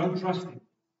because we don't trust Him.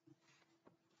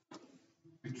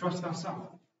 We trust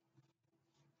ourselves.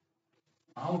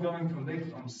 I'll go and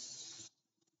collect on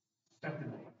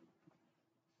Saturday,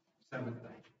 Sabbath day,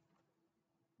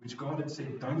 which God had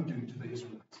said don't do to the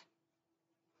Israelites.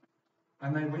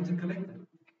 And they went and collected.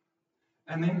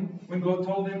 And then when God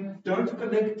told them, don't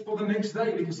collect for the next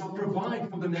day because I'll provide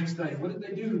for the next day, what did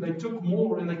they do? They took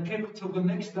more and they kept till the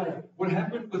next day. What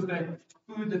happened with that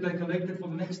food that they collected for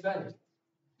the next day?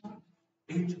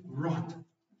 It rotted.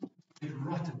 It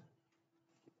rotted.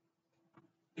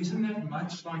 Isn't that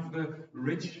much like the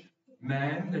rich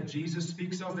man that Jesus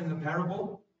speaks of in the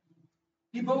parable?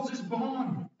 He builds his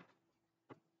barn.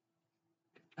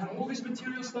 And all this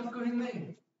material stuff go in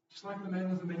there. Just like the man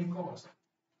with the many cars.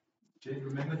 Do you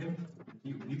remember him?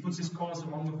 He puts his cars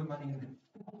along with the money in there.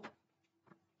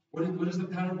 What does the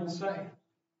parable say?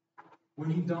 When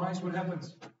he dies, what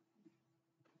happens?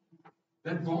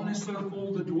 That barn is so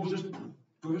full, the door just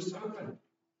bursts open.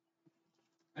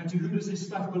 And to who does this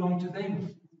stuff belong to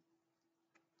them?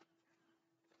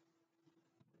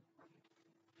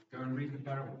 Go and read the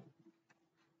parable.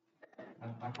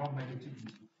 I can't make it too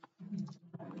easy.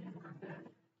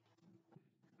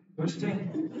 Verse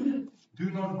 10. Do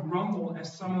not grumble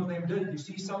as some of them did. You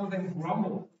see, some of them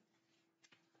grumble.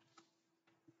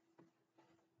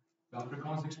 The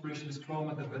Afrikaans expression is klaar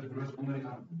met 'n wit brood onder die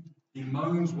arm. He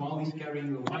moans while he's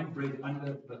carrying the white bread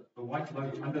under the white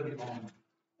loaf under the arm.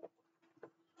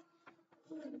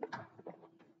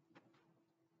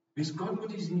 He's got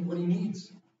what he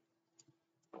needs.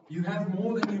 You have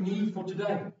more than you need for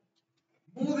today.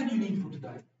 More than you need for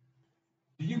today.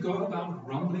 Do you go about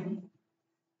grumbling?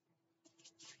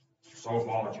 So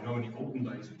hard, in the olden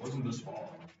days, it wasn't this hard.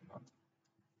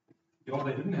 Yeah,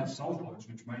 they didn't have cell phones,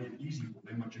 which made it easy for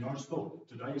them, but still,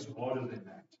 today is harder than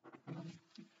that.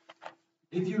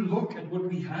 If you look at what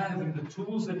we have and the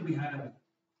tools that we have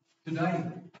today,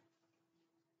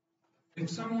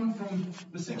 if someone from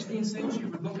the 16th century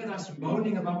would look at us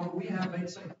moaning about what we have,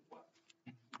 they'd say, what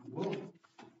in the world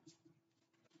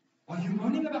are you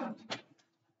moaning about?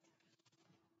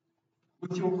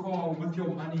 With your car, with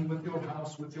your money, with your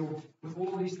house, with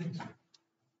all these things.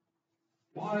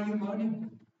 Why are you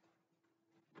moaning?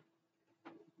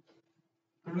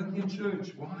 Corinthian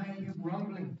church, why are you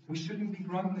grumbling? We shouldn't be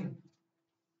grumbling.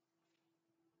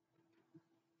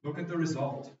 Look at the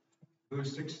result.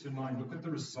 Verse 6 to 9. Look at the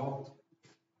result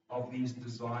of these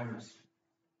desires.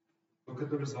 Look at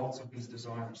the results of these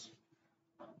desires.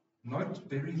 Note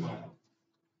very well.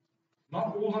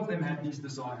 Not all of them had these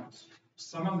desires.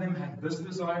 Some of them had this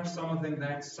desire, some of them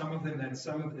that, some of them that,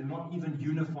 some of them not even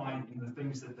unified in the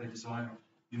things that they desire.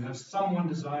 You have someone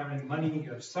desiring money, you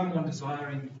have someone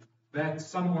desiring that,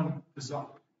 someone desire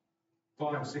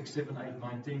 5, 6, 7, 8,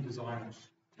 9, 10 desires.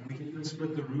 And we can even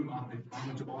split the room up. If I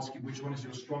were to ask you which one is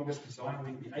your strongest desire,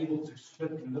 we'd be able to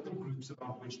split in little groups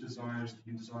about which desires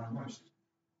you desire most.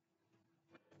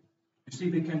 You see,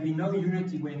 there can be no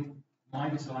unity when my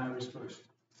desire is first.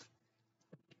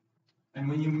 And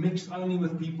when you mix only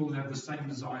with people who have the same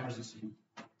desires as you.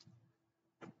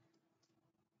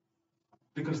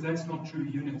 Because that's not true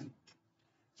unity.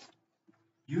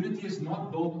 Unity is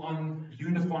not built on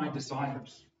unified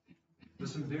desires.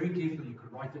 Listen very carefully. You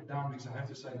could write it down because I have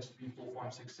to say this 3, 4,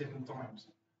 5, 6, 7 times.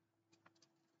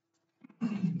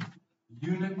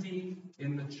 Unity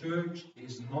in the church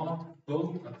is not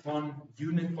built upon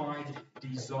unified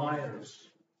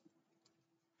desires.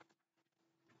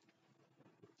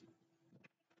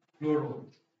 Plural.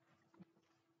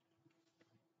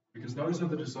 Because those are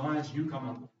the desires you come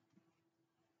up with.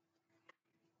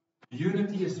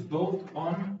 Unity is built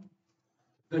on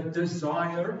the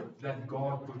desire that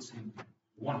God puts in.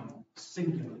 One,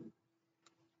 singular.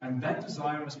 And that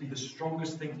desire must be the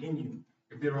strongest thing in you.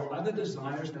 If there are other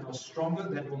desires that are stronger,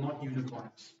 that will not unify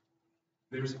us.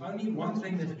 There is only one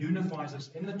thing that unifies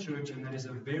us in the church, and that is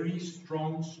a very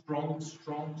strong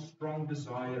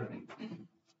desire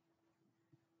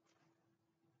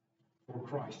for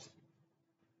Christ.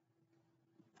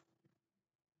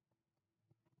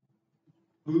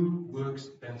 Who works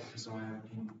that desire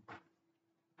in you?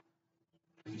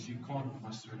 Because you can't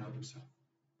muster it out yourself.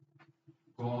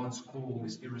 God's call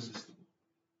is irresistible.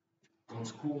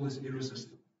 God's call is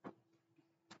irresistible.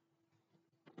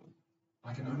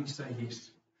 I can only say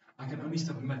yes. I can only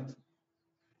submit.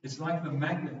 It's like the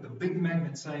magnet, the big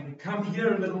magnet saying, come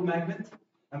here, little magnet.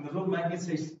 And the little magnet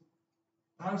says,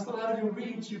 I'm still out of your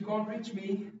reach. You can't reach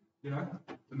me. You know,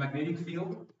 the magnetic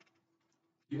field.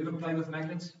 You ever play with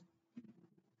magnets?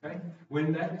 Okay.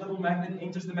 When that little magnet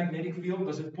enters the magnetic field,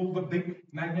 does it pull the big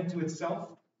magnet to itself?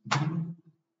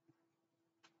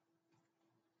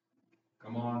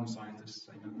 Come on, scientists.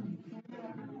 I know.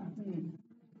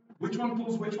 Which one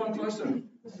pulls which one closer?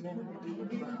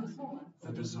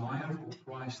 The desire for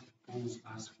Christ pulls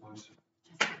us closer.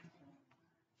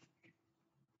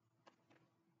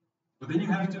 But then you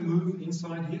have to move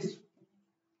inside his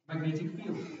magnetic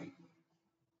field.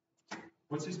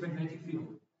 What's his magnetic field?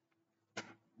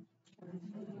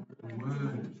 The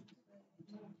Word.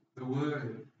 The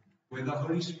Word. Where the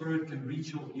Holy Spirit can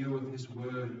reach your ear with His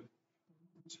Word.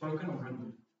 Spoken or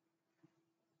written?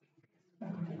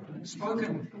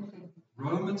 Spoken.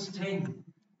 Romans 10.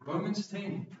 Romans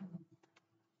 10.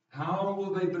 How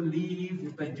will they believe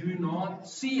if they do not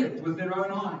see it with their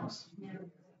own eyes?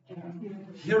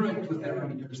 Hear it with their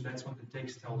own ears. That's what the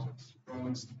text tells us.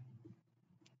 Romans 10.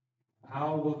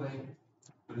 How will they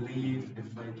believe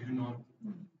if they do not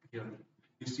hear it?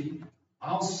 You see,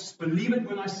 I'll believe it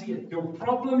when I see it. Your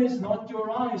problem is not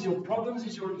your eyes. Your problem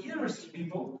is your ears,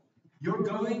 people. You're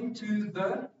going to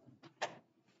the...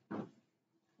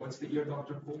 What's the ear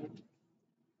doctor called?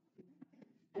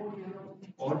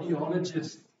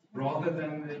 Audiologist. Rather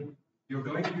than you're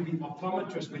going to the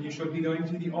optometrist when you should be going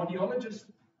to the audiologist.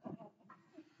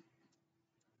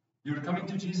 You're coming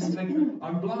to Jesus and saying,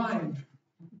 I'm blind.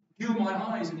 Heal my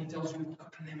eyes. And He tells you,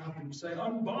 open them up. And you say,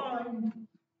 I'm blind.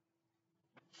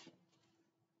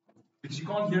 Because you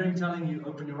can't hear Him telling you,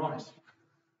 open your eyes.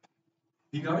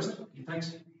 He goes, He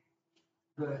takes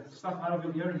the stuff out of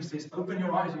your ear and He says, open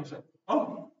your eyes. And you say,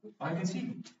 oh, I can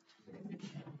see.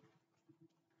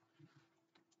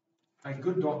 A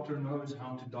good doctor knows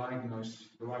how to diagnose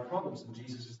the right problems, and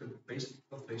Jesus is the best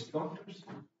of best doctors.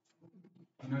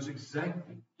 He knows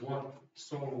exactly what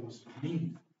souls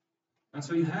need. And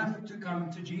so you have to come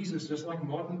to Jesus, just like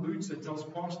Martin Luther tells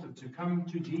Pastor, to come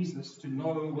to Jesus to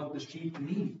know what the sheep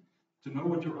need, to know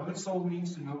what your own soul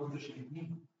needs, to know what the sheep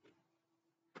need.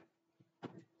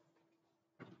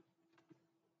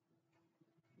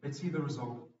 Let's see the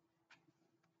result.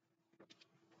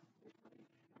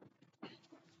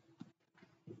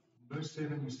 Verse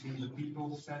 7, you see the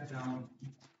people sat down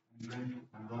and drank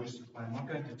and rose to play. I'm not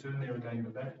going to turn there again,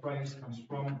 but that phrase comes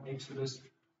from Exodus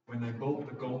when they built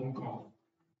the golden calf.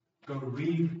 Go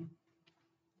read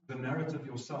the narrative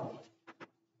yourself.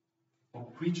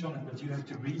 I'll preach on it, but you have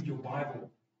to read your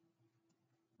Bible.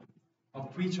 I'll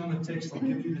preach on the text, I'll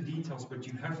give you the details, but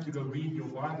you have to go read your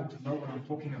Bible to know what I'm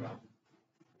talking about.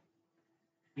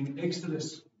 In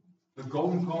Exodus, the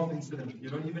golden calf incident. You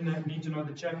don't even need to know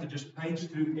the chapter. Just page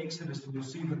through Exodus and you'll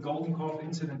see the golden calf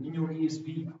incident in your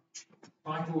ESV.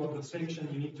 Title of the section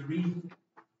you need to read.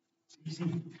 It's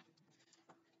easy.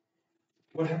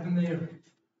 What happened there?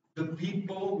 The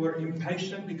people were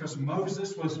impatient because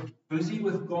Moses was busy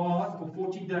with God for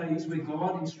 40 days where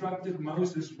God instructed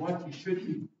Moses what he should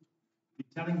be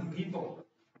telling the people.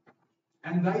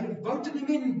 And they voted him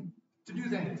in to do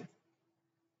that.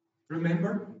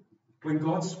 Remember? When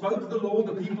God spoke the law,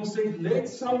 the people said, let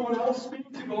someone else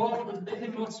speak to God, but let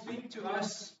him not speak to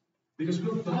us, because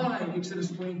we'll die, Exodus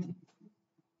 20.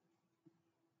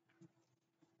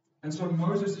 And so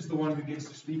Moses is the one who gets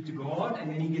to speak to God, and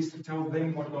then he gets to tell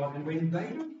them what God, and when they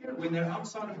don't hear, when they're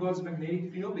outside of God's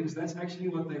magnetic field, because that's actually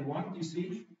what they want, you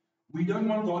see, we don't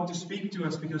want God to speak to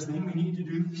us, because then we need to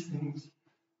do these things,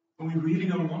 and we really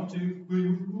don't want to. We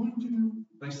want to.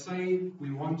 They say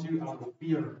we want to out of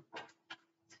fear.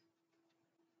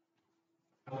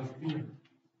 Out of fear.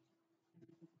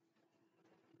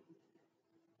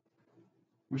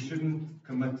 We shouldn't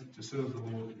commit to serve the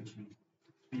Lord because we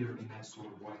fear in that sort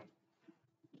of way.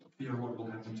 Fear what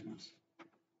will happen to us.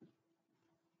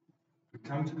 We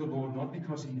come to the Lord not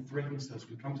because He threatens us.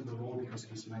 We come to the Lord because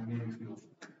His magnetic field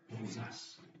pulls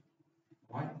us.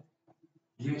 Right?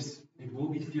 Yes, it will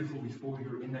be fearful before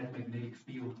you're in that magnetic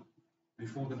field,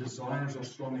 before the desires are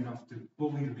strong enough to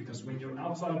pull you, because when you're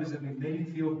outside of His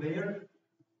magnetic field there,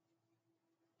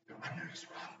 you're under His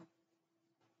wrath.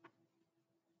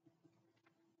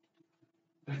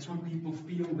 That's what people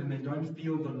feel when they don't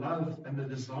feel the love and the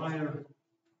desire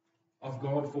of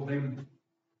God for them.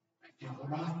 They feel the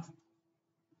wrath.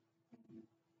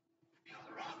 They feel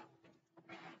the wrath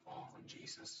when you're far from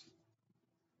Jesus.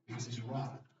 Because His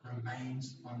wrath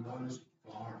remains on those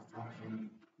far from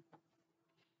Him.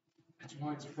 That's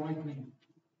why it's frightening.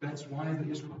 That's why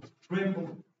the Israelites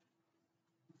tremble.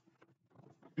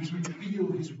 Because we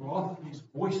feel His wrath in His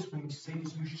voice when He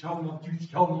says, you shall not, you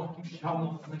shall not, you shall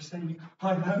not. And they say,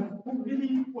 I have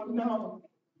already, what now?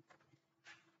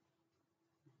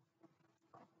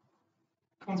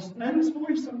 Can't stand His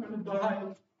voice, I'm going to die.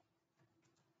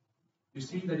 You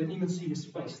see, they didn't even see His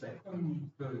face, they only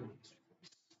heard His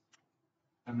voice.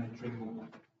 And they trembled.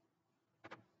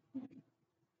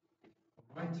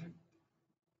 Right?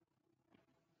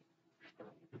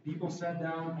 The people sat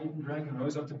down, ate and drank, and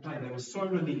rose up to play. They were so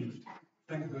relieved.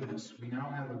 Thank goodness. We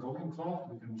now have a golden calf.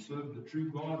 We can serve the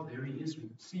true God. There He is. We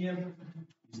can see Him.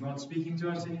 He's not speaking to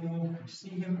us anymore. We see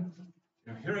Him.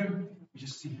 We don't hear Him. We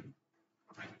just see Him.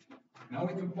 Right. Now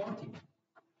we can party.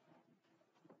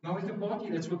 Now at the party,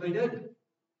 that's what they did.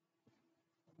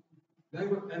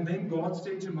 And then God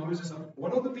said to Moses,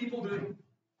 what are the people doing?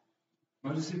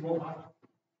 Moses said, well,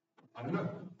 I don't know.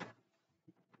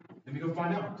 Let me go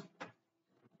find out.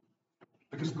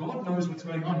 Because God knows what's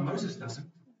going on, Moses doesn't.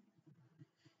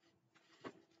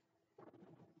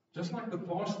 Just like the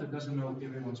pastor doesn't know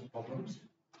everyone's problems,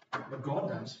 but God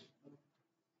does.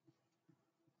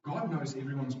 God knows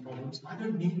everyone's problems. I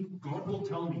don't need, God will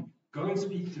tell me, go and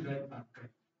speak today. Okay,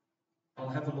 I'll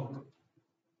have a look.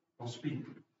 I'll speak.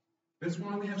 That's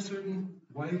why we have certain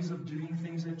ways of doing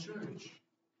things at church.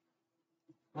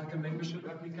 Like a membership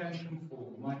application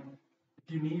form. Like,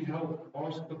 if you need help,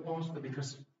 ask the pastor,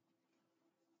 because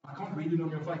I can't read it on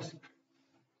your face.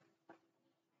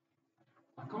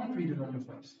 I can't read it on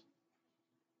your face.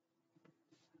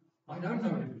 I don't know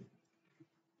everything.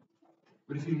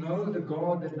 But if you know the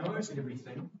God that knows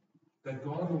everything, that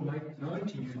God will make known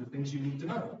to you the things you need to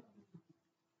know.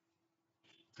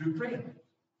 Through prayer.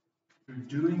 Through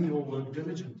doing your work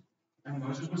diligent. And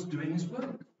Moses was doing his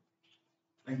work.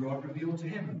 And God revealed to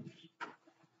him.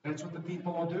 That's what the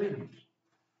people are doing.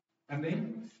 And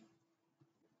then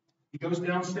he goes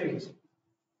downstairs.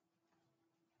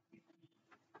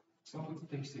 It's not what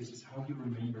the text says, it's how you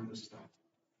remember this stuff.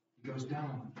 He goes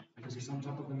down because he's on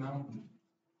top of the mountain.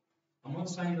 I'm not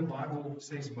saying the Bible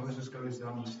says Moses goes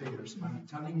down the stairs. I'm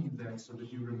telling you that so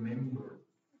that you remember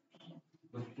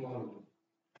the flow.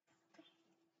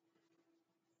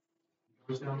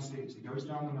 He goes downstairs. He goes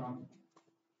down the mountain.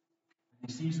 And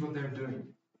he sees what they're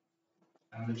doing.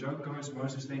 And the joke goes,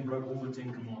 Moses then broke all the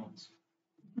 10 commandments.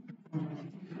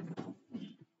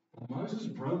 Well, Moses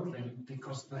broke them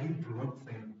because they broke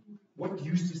them. What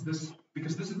use is this?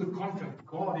 Because this is the contract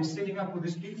God is setting up with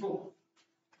his people,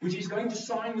 which he's going to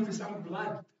sign with his own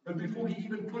blood. But before he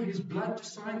even put his blood to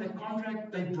sign that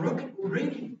contract, they broke it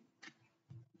already.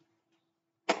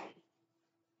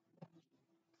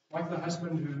 Like the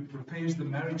husband who prepares the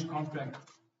marriage contract.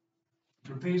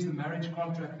 Prepares the marriage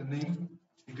contract, and then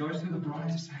he goes to the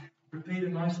bride to say, prepare a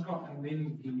nice car, and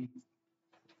then he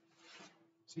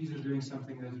sees her doing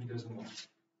something that he doesn't want.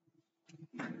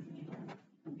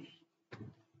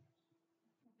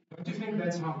 Don't you think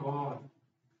that's how God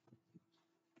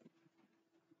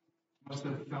must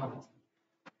have felt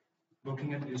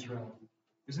looking at Israel?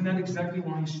 Isn't that exactly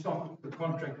why he stopped the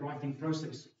contract writing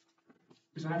process?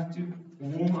 Because I have to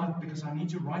warm up, because I need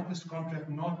to write this contract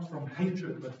not from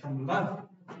hatred, but from love.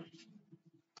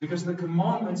 Because the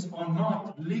commandments are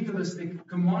not legalistic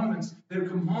commandments, they're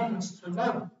commandments to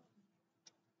love.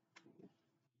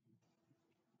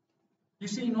 You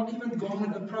see, not even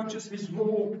God approaches his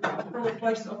law from a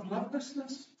place of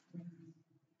lovelessness.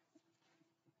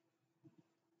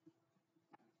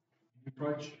 You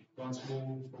approach God's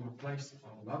law from a place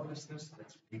of lovelessness,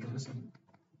 that's legalism.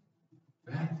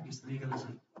 That is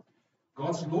legalism.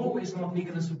 God's law is not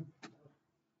legalism.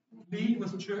 Be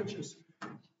with churches.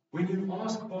 When you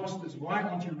ask pastors, why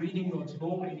aren't you reading God's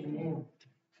law anymore?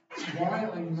 Why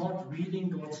are you not reading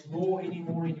God's law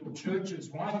anymore in your churches?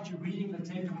 Why aren't you reading the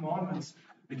 10 Commandments?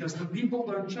 Because the people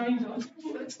don't change. I say,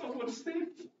 well, that's not what it's there.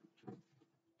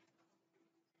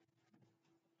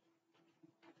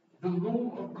 The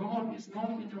law of God is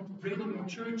not read in your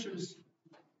churches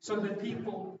so that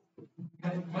people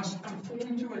must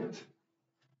conform to it.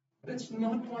 That's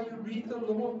not why you read the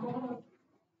law of God.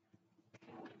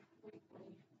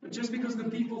 But just because the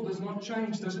people does not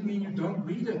change doesn't mean you don't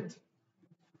read it.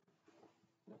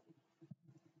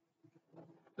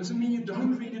 Doesn't mean you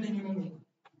don't read it anymore.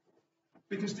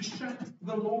 Because to shut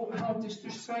the law out is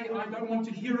to say, I don't want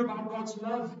to hear about God's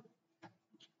love.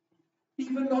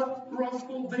 Even not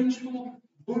wrathful, vengeful,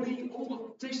 bully,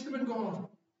 Old Testament God.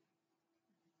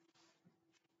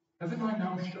 Haven't I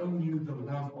now shown you the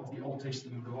love of the Old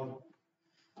Testament God?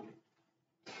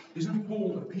 Isn't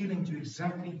Paul appealing to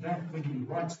exactly that when he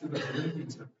writes to the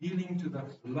Corinthians, appealing to the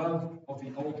love of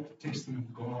the Old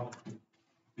Testament God?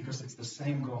 Because it's the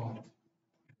same God,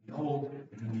 the Old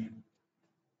and the New.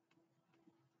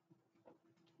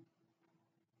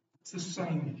 It's the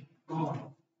same God.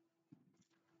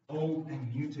 Old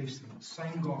and New Testament,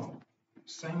 same God,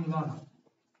 same love.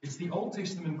 It's the Old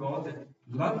Testament God that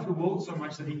loved the world so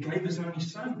much that he gave his only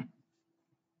son.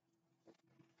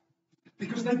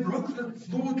 Because they broke the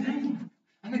law again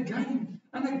and again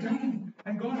and again.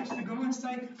 And God has to go and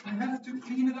say, I have to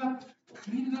clean it up,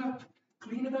 clean it up,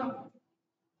 clean it up.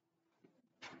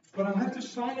 But I have to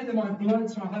sign it in my blood,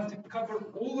 so I have to cover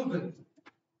all of it.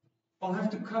 I'll have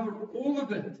to cover all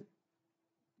of it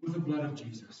with the blood of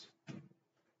Jesus.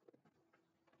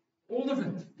 All of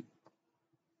it.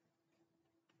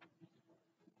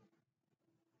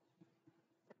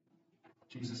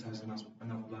 Jesus has enough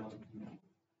blood to clean me.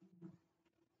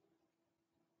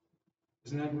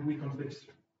 Isn't that what we confess?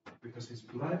 Because His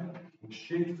blood was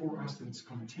shed for us and it's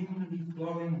continually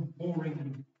flowing,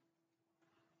 pouring.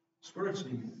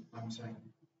 Spiritually, I'm saying.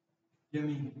 Hear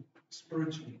me,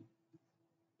 spiritually.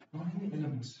 Not in the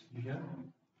elements, you hear?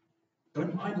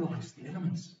 Don't idolize the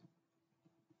elements.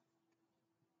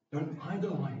 Don't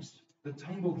idolize the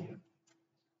table here.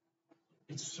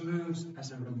 It serves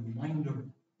as a reminder.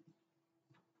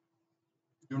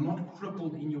 You're not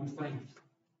crippled in your faith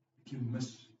if you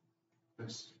miss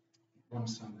this one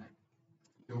Sunday.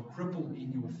 You're crippled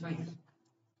in your faith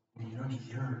when you don't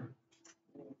hear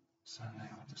Sunday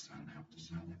after Sunday after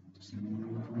Sunday after Sunday.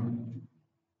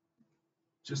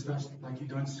 Just like you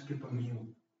don't skip a meal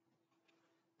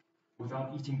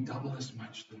without eating double as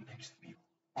much the next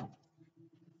meal.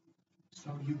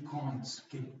 So you can't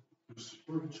skip your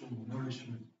spiritual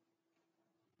nourishment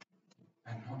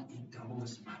and not eat double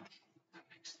as much the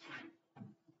next time.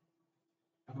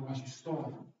 Otherwise you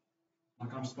starve.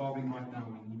 Like I'm starving right now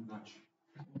when I eat lunch.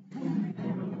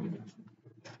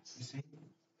 You see?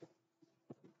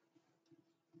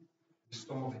 We're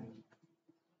starving.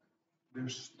 We're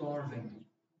starving.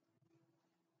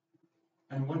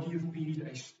 And what do you feed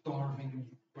a starving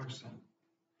person?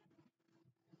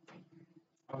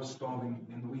 I was starving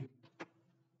in the week.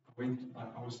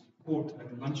 I was caught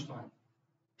at lunchtime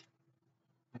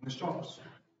in the shops.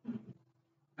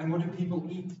 And what do people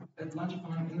eat at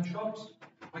lunchtime in the shops?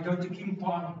 I go to King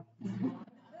Pie.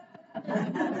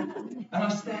 And I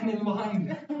stand in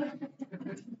line.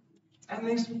 And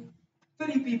there's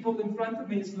 30 people in front of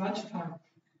me. It's lunchtime.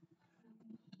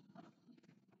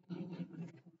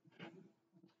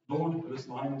 Lord, this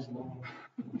line is long.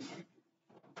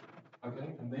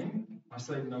 Okay, and then I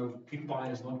say, no, King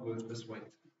Pie is not worth this wait.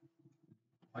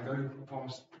 I go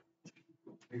past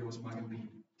Eagles Mug and Bean.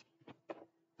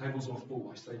 Tables are full.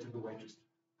 I say to the waitress,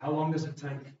 how long does it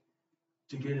take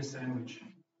to get a sandwich?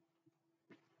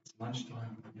 It's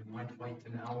lunchtime. You might wait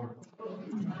an hour.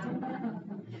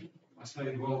 I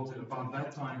say, well, about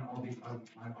that time,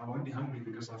 I won't be hungry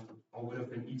because I would have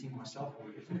been eating myself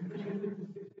already.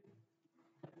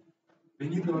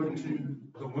 Then you go into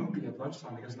the wimpy at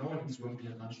lunchtime because no one eats wimpy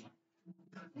at lunchtime.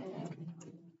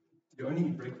 You only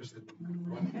eat breakfast at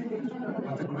wimpy.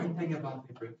 But the great thing about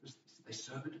the breakfast is they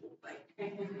serve it all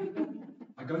day.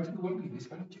 I go to the wimpy. There's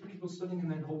only 2 people sitting in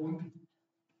that whole wimpy.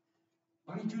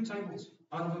 Only 2 tables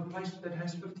out of a place that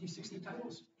has 50, 60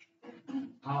 tables.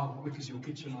 How quick is your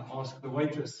kitchen? I ask the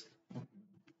waitress.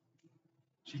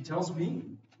 She tells me,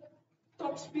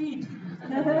 top speed.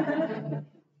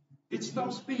 It's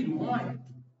top speed. Why?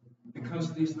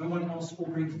 Because there's no one else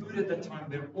ordering food at that time.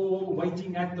 They're all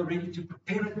waiting at the ready to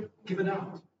prepare it, give it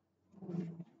out.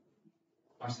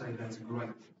 I say, that's great.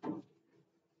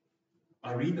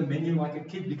 I read the menu like a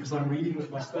kid because I'm reading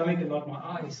with my stomach and not my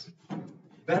eyes.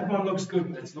 That one looks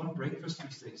good. That's not breakfast,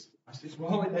 he says. I says,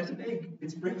 well, it has an egg.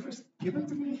 It's breakfast. Give it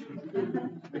to me.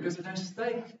 Because it has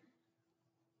steak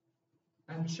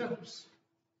and chips.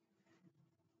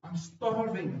 I'm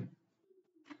starving.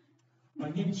 I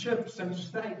need chips and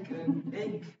steak and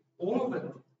egg. All of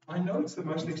it. I know it's the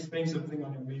most expensive thing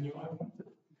on your menu. I want it.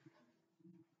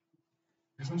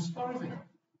 Because I'm starving.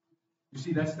 You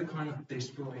see, that's the kind of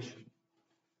desperation.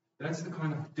 That's the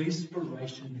kind of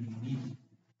desperation you need.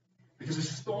 Because a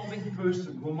starving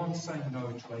person will not say no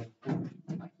to a full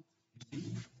plate. You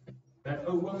see?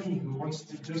 That woman who wants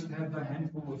to just have a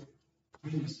handful of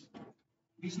greens,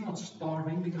 he's not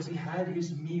starving because he had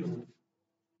his meal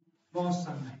last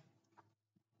Sunday.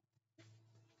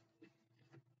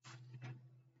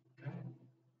 Okay?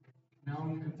 Now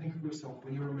you can think of yourself,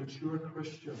 when you're a mature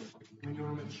Christian,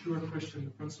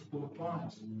 the principle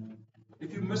applies.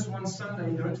 If you miss one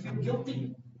Sunday, don't feel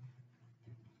guilty.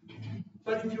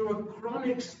 But if you're a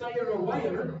chronic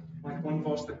stayer-awayer, like one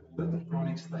pastor called it, a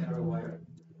chronic stayer-awayer,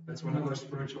 that's one of those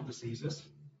spiritual diseases.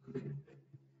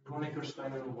 Chronic or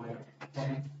stayer-awayer.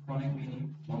 Chronic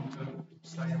meaning long-term.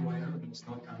 Stayer-awayer means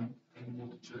not coming anymore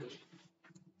to church.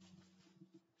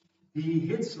 He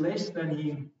hits less than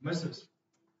he misses.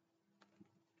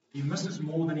 He misses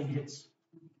more than he hits.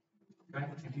 Okay?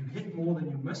 If you hit more than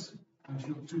you miss, you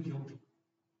feel too guilty.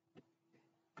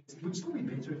 It would still be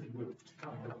better if you would.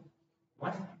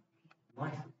 Life.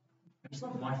 It's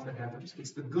not life that happens.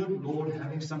 It's the good Lord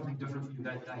having something different for you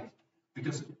that day.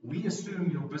 Because we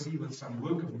assume you're busy with some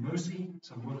work of mercy,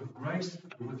 some work of grace,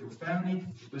 you're with your family,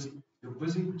 you're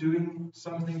busy doing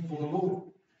something for the Lord.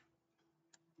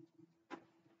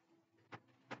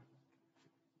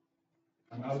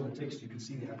 And out of the text, you can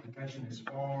see the application is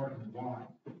far and wide.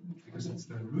 Because it's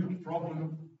the root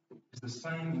problem is the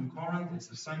same in Corinth, it's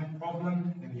the same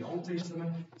problem in the Old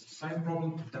Testament, it's the same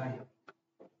problem today.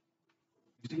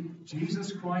 You see,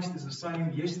 Jesus Christ is the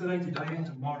same yesterday, today, and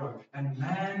tomorrow. And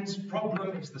man's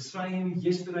problem is the same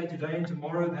yesterday, today, and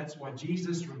tomorrow. That's why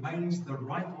Jesus remains the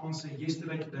right answer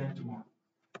yesterday, today, and tomorrow.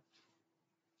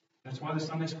 That's why the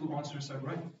Sunday school answer is so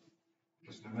great.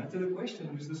 Because no matter the question,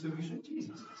 who's the solution?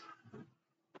 Jesus is.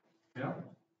 Yeah?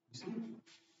 You see?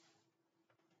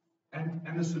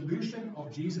 And the solution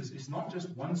of Jesus is not just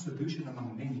one solution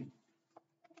among many.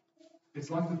 It's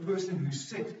like the person who's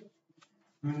sick,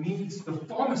 who needs the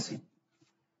pharmacy.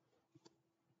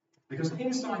 Because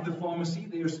inside the pharmacy,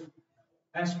 there's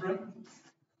aspirin.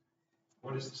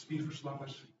 What is the speed for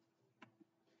slappers?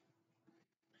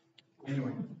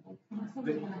 Anyway,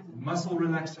 muscle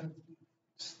relaxant,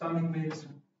 stomach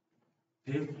medicine,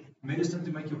 medicine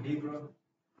to make your hair grow,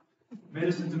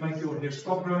 medicine to make your hair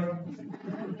stop growing,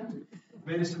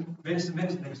 medicine.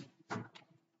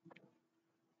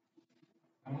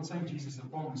 I'm not saying Jesus is a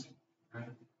pharmacy, right?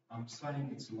 I'm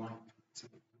saying it's like,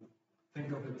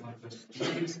 think of it like this.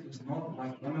 Jesus is not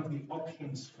like one of the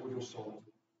options for your soul.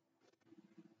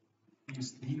 He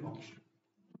is the option.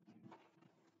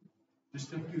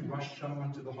 Just if you rush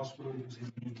someone to the hospital who's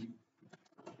in need,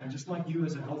 and just like you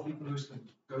as a healthy person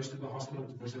goes to the hospital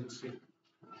to visit the sick,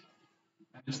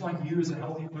 and just like you as a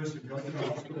healthy person go to the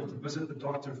hospital to visit the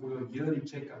doctor for a yearly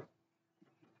checkup,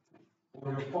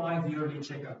 or a 5-yearly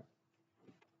checkup,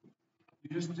 you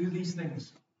just do these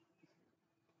things.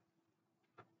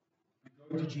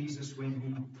 You go to Jesus when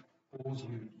He calls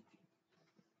you.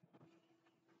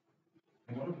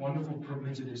 And what a wonderful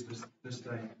privilege it is this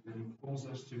day that He calls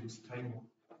us to His table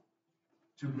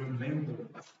to remember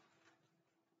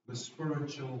the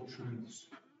spiritual truths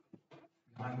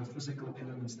behind the physical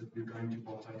elements that we're going to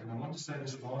partake. And I want to say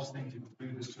this last thing to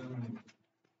conclude this sermon.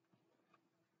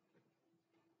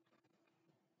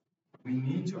 We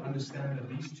need to understand that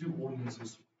these two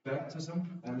ordinances,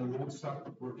 baptism and the Lord's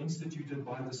Supper, were instituted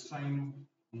by the same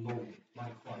Lord,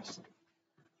 like Christ.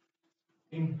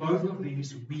 In both of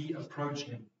these, we approach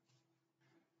Him.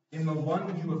 In the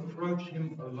one, you approach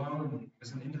Him alone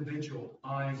as an individual.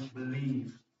 I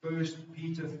believe. 1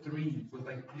 Peter 3, with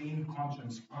a clean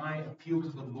conscience. I appeal to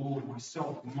the Lord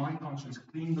myself, my conscience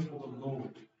clean before the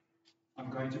Lord. I'm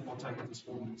going to partake of this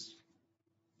ordinance.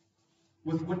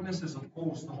 With witnesses, of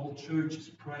course, the whole church is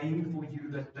praying for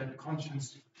you that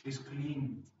conscience is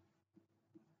clean.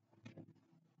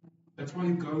 That's why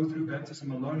you go through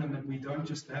baptism alone, and that we don't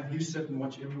just have you sit and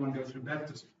watch everyone go through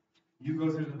baptism. You go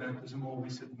through the baptism, or we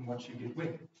sit and watch you get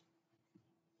wet.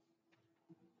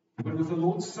 But with the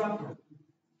Lord's Supper,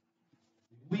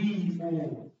 we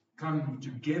all come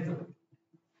together.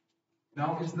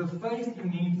 Now, is the faith you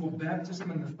need for baptism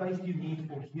and the faith you need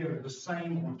for here the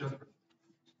same or different?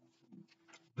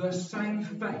 The same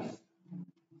faith.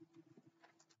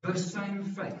 The same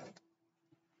faith.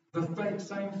 The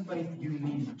same faith you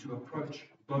need to approach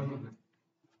both of them.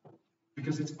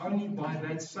 Because it's only by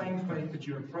that same faith that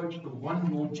you approach the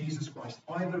one Lord Jesus Christ,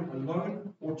 either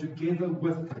alone or together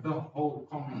with the whole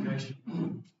congregation.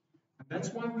 And that's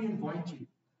why we invite you.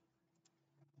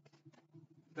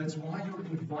 That's why you're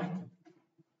invited.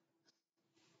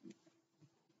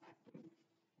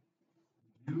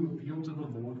 You appeal to the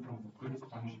Lord from a good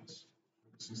conscience,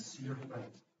 with sincere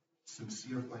faith.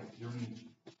 Sincere faith, hear me.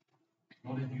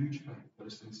 Not a huge faith, but a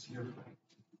sincere faith.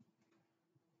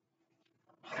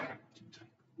 To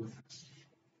take with us.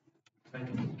 Take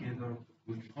it together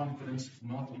with confidence,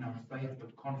 not in our faith,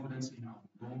 but confidence in our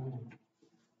Lord.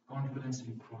 Confidence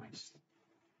in Christ.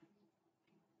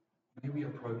 May we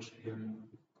approach Him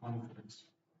with confidence,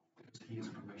 because He is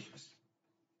gracious.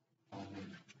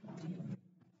 Amen.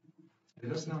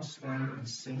 Let us now stand and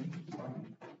sing.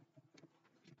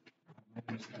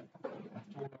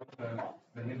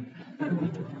 The hymn.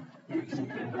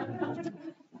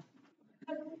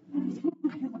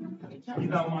 Be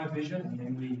thou my vision, and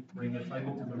then we bring a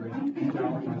table to the ready. Be thou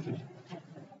my vision.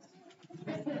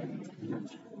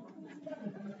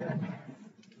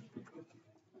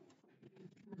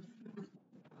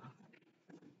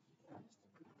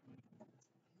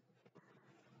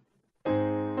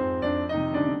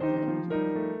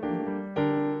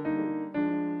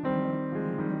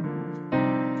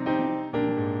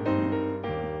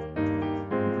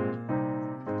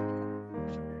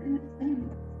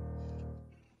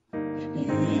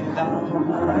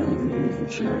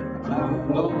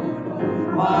 Lord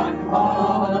of my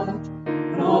heart,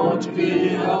 naught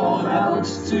be all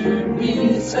else to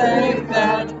me save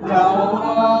that thou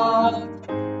art.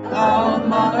 Thou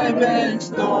my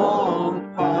best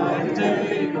Lord, by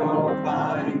day or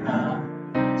by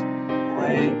night,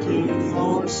 waking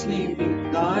or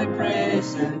sleeping, thy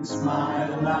presence my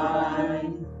life.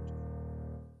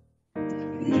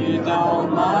 Be thou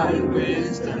my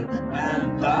wisdom,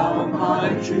 and thou my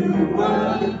true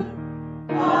word.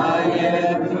 I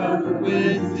ever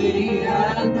with thee,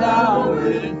 and thou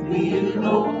with me,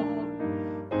 Lord.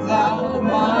 Thou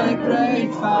my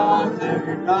great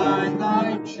Father, I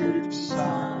thy true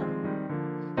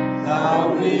Son.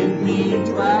 Thou in me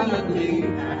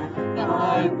dwelling, and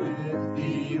I with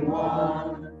thee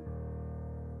one.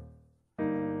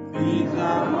 Be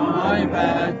thou my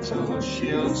battle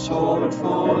shield, sword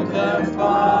for the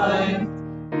fight.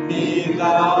 Be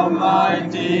thou my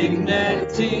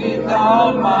dignity,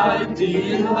 thou my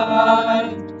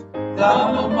delight.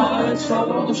 Thou my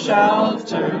soul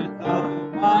shelter, thou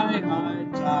my high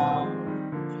tower.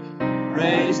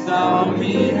 Raise thou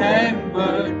me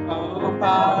heavenward, O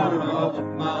power of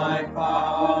my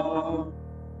power.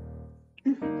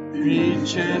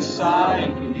 Riches I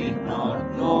need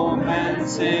not, no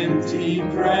man's empty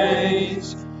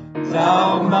praise.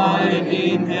 Thou my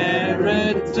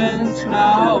inheritance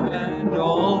now and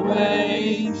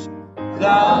always.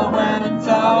 Thou and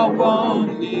thou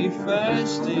only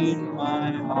first in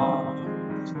my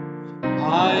heart.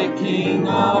 High King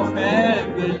of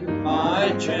heaven,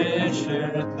 my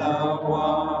treasure thou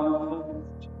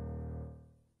art.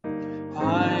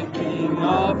 High King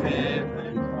of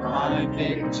heaven, my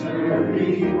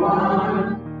victory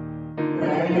won.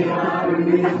 May I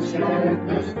reach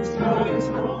heaven's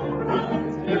joyful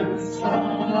and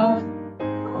sun.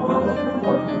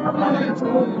 Oh, my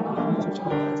God,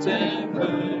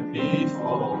 whatever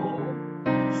befall,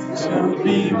 to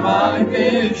be my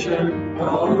vision,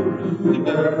 O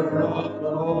ruler of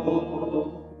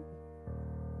all.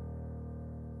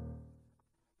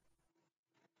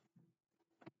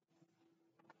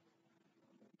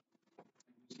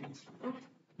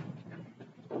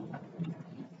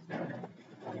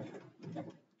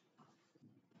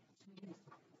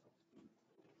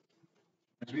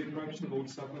 As we approach the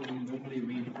Lord's Supper, we normally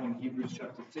read from Hebrews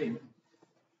chapter 10.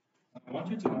 I want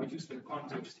you to notice the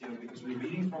context here because we're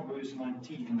reading from verse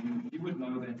 19, and you would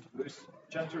know that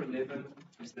chapter 11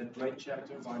 is that great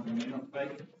chapter by the men of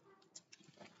faith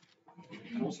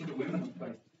and also the women of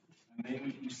faith. And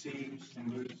then you see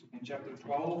in chapter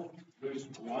 12, verse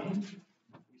 1,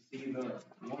 we see the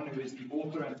one who is the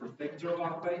author and perfecter of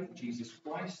our faith, Jesus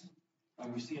Christ.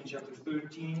 And we see in chapter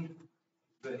 13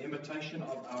 the imitation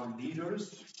of our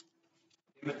leaders.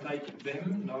 Imitate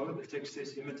them. No, the text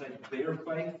says imitate their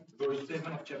faith. Verse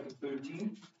 7 of chapter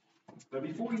 13. But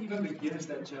before we even begin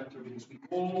that chapter, because we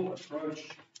all approach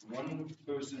one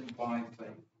person by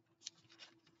faith.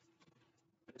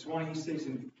 That's why he says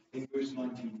in verse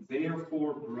 19,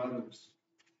 therefore, brothers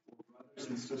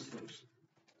and sisters,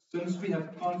 since we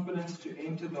have confidence to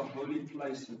enter the holy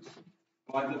places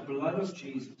by the blood of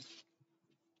Jesus,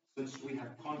 since we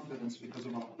have confidence because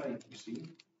of our faith, you see,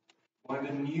 by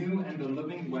the new and the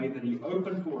living way that he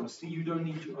opened for us. See, you don't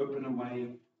need to open a way,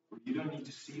 or you don't need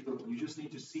to see the way. You just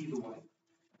need to see the way.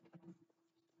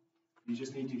 You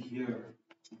just need to hear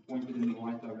and point it in the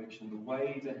right direction. The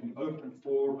way that he opened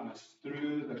for us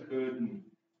through the curtain,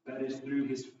 that is through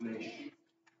his flesh.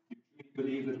 You truly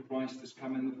believe that Christ has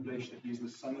come in the flesh, that he is the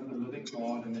Son of the living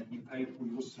God, and that he paid for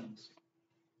your sins.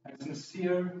 And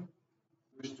sincere,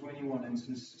 verse 21, and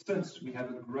since we have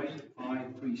a great high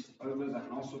priest over the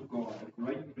house of God, a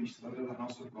great priest over the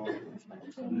house of God,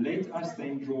 let us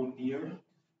then draw near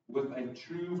with a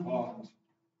true heart,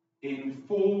 in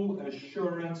full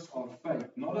assurance of faith.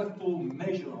 Not a full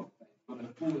measure of faith, but a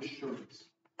full assurance.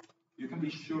 You can be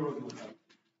sure of your faith,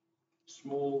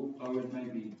 small though it may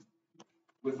be.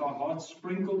 With our hearts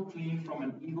sprinkled clean from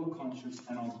an evil conscience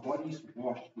and our bodies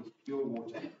washed with pure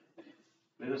water.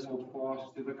 Let us hold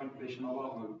fast to the confession of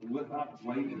our hope without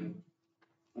wavering,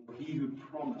 for he who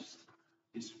promised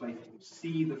is faithful.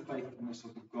 See the faithfulness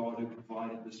of the God who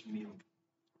provided this meal,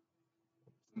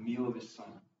 the meal of his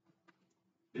Son.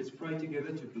 Let's pray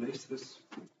together to bless this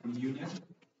communion,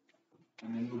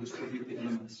 and then we'll distribute the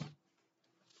elements.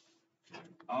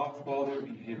 Our Father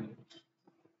in heaven,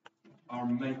 our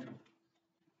Maker,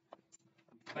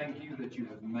 thank you that you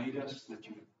have made us, that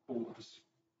you have called us.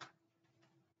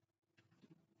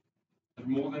 But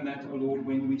more than that, O Lord,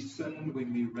 when we sinned,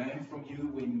 when we ran from you,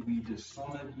 when we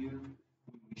dishonored you,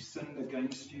 when we sinned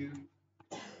against you,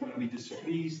 when we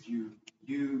displeased you,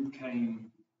 you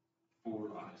came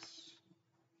for us.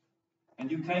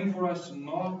 And you came for us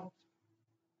not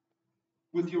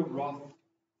with your wrath,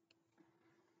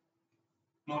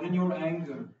 not in your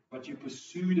anger, but you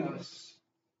pursued us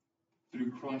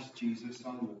through Christ Jesus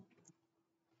our Lord,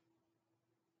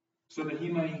 so that he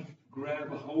may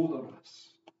grab a hold of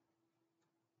us.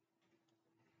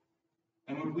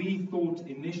 And what we thought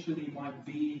initially might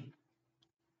be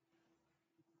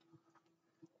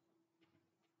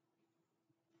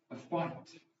a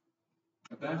fight,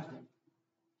 a battle,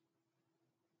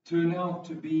 turn out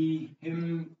to be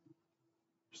Him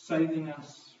saving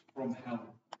us from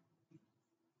hell,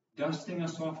 dusting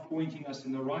us off, pointing us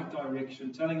in the right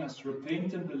direction, telling us,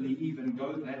 repent and believe and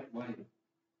go that way.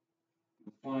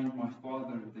 You'll find my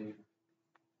Father there.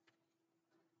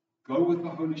 Go with the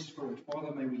Holy Spirit.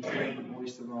 Father, may we hear the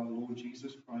voice of our Lord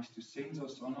Jesus Christ, who sends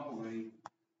us on our way,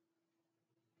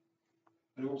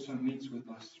 but also meets with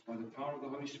us by the power of the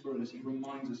Holy Spirit as He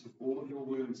reminds us of all of your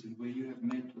words and where you have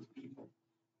met with people,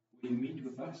 where you meet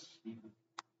with us even.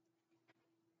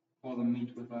 Father,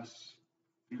 meet with us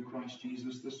through Christ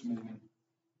Jesus this morning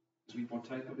as we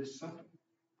partake of His supper.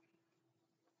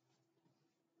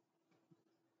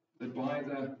 That by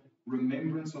the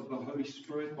remembrance of the Holy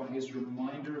Spirit, by His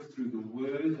reminder through the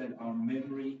Word, that our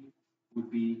memory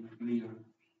would be clear.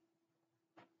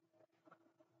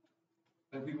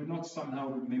 That we would not somehow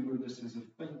remember this as a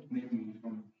faint memory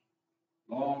from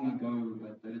long ago,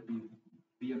 but that it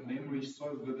be a memory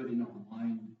so vivid in our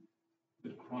mind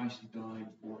that Christ died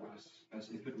for us as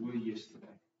if it were yesterday.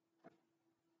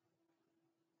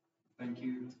 Thank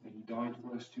you that He died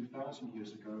for us 2,000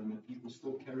 years ago and that people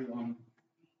still carry on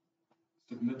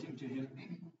submitting to Him,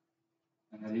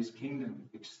 and that His kingdom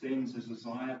extends, as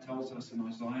Isaiah tells us in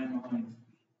Isaiah 9,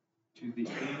 to the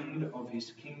end of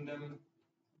His kingdom,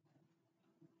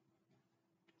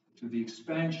 to the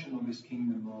expansion of His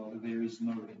kingdom, rather, there is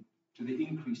no end. To the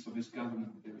increase of His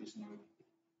government, there is no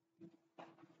end.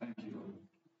 Thank you, Lord.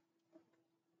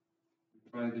 We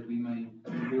pray that we may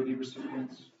be worthy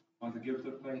recipients by the gift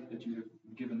of faith that you have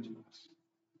given to us.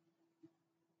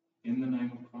 In the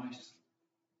name of Christ,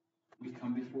 we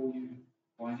come before you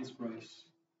by His grace,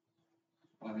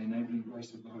 by the enabling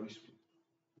grace of the Holy Spirit.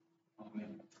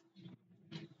 Amen.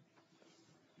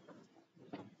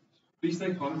 Please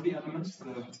take both of the elements,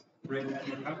 the bread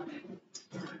and the cup.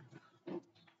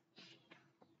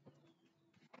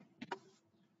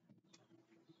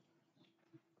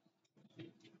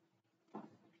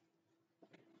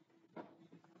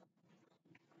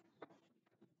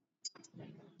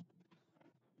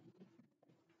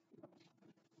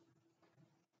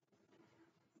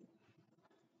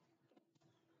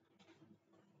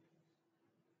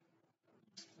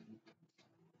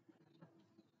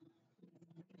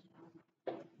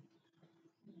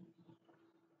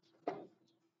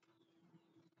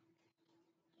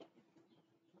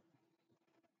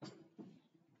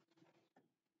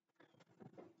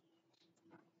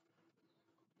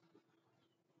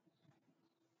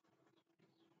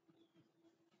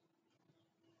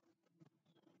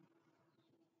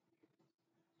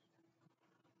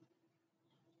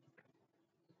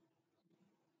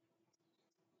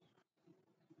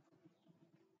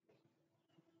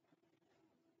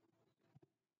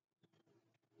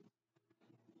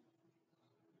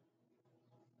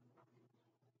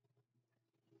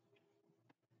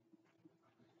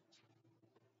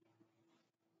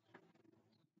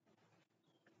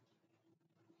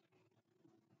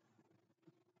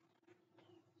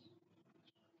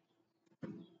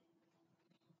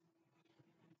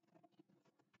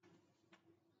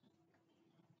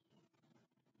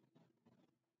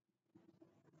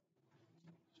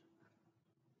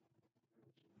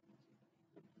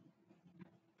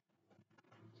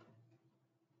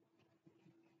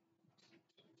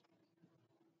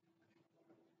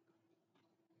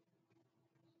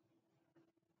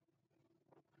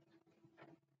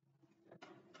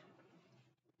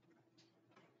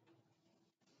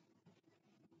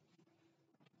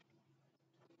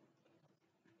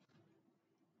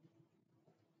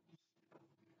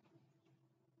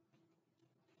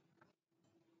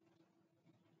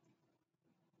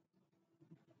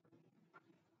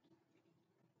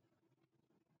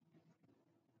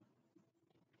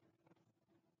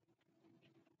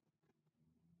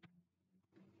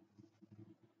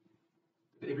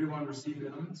 Did everyone receive the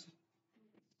elements?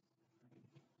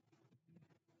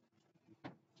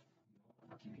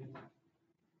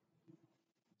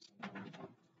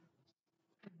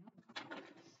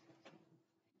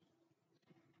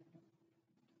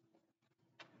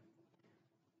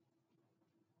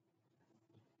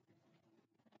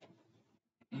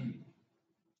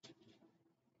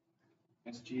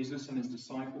 As Jesus and His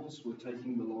disciples were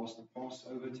taking the last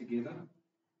Passover together,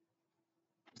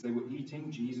 as they were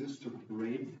eating, Jesus took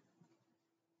bread.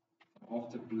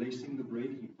 After blessing the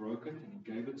bread, He broke it and He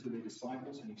gave it to the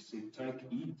disciples and He said, "Take,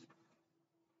 eat.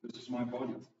 This is my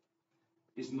body."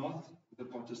 Is not the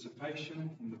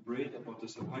participation in the bread a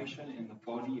participation in the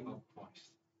body of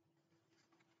Christ?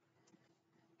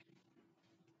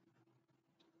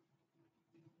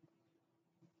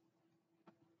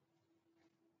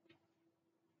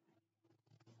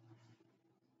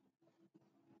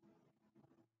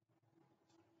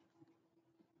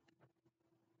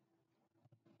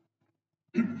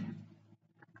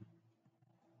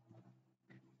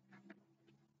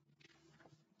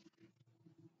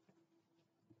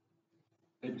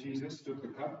 Then Jesus took the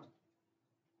cup.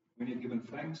 When he had given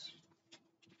thanks,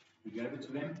 he gave it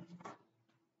to them.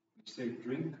 He said,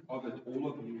 "Drink of it, all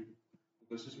of you.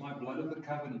 This is my blood of the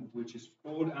covenant, which is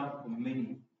poured out for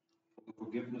many for the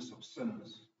forgiveness of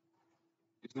sins."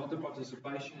 It's not the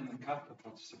participation in the cup, but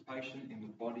participation in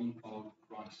the body of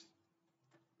Christ.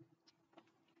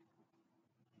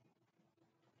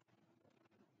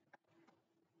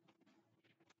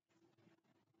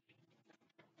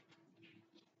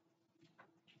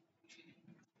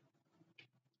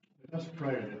 Let us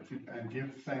pray and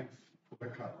give thanks for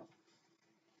the cup.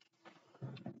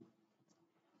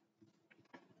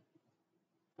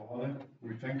 Father,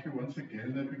 we thank you once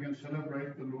again that we can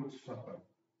celebrate the Lord's Supper.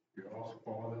 We ask,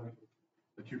 Father,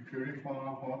 that you purify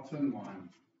our hearts and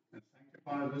minds and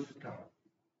sanctify this cup,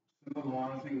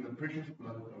 symbolizing the precious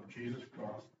blood of Jesus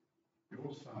Christ,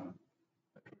 your Son,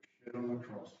 that was shed on the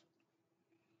cross.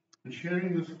 In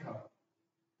sharing this cup,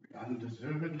 we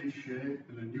undeservedly share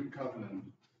in the new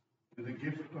covenant, in the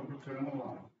gift of eternal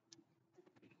life.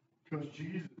 It was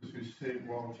Jesus who said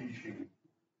while teaching,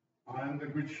 "I am the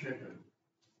good shepherd.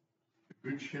 The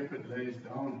good shepherd lays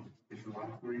down his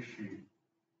life for his sheep."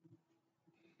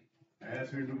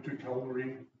 As we look to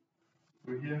Calvary,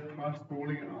 we hear Christ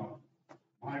calling out,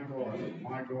 my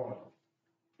God,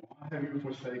 why have you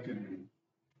forsaken me?"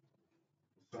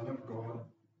 The Son of God,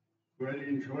 who had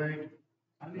enjoyed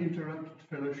uninterrupted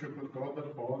fellowship with God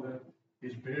the Father,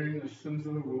 is bearing the sins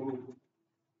of the world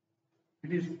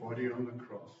in his body on the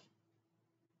cross.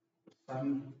 The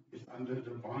Son is under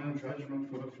divine judgment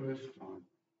for the first time.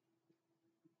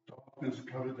 Darkness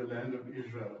covered the land of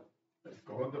Israel as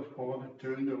God the Father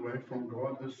turned away from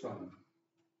God the Son.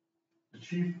 The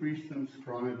chief priests and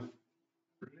scribes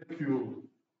ridiculed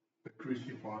the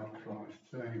crucified Christ,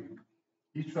 saying,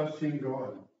 "He trusts in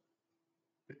God.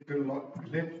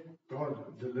 Let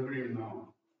God deliver him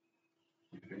now,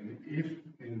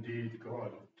 if indeed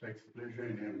God takes pleasure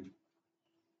in him."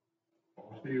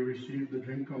 After he received the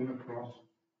drink on the cross,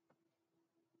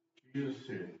 Jesus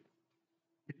said,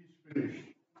 "It is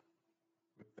finished."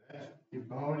 With that, he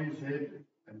bowed his head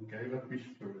and gave up his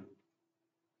spirit.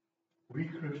 We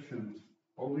Christians,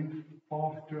 holding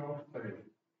fast to our faith,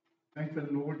 thank the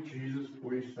Lord Jesus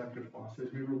for his sacrifice,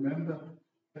 as we remember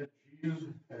that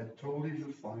Jesus had told his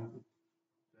disciples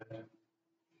that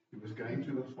he was going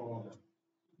to the Father,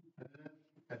 and that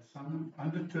at some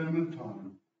undetermined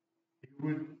time he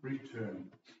would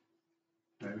return.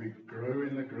 May we grow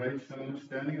in the grace and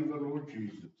understanding of the Lord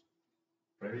Jesus.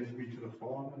 Praise be to the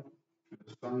Father, to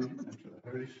the Son, and to the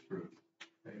Holy Spirit.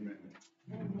 Amen.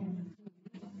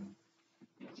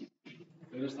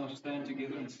 Let us now stand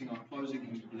together and sing our closing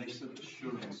hymn, Blessed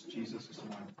Assurance, Jesus is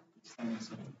mine. Stand and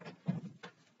sing.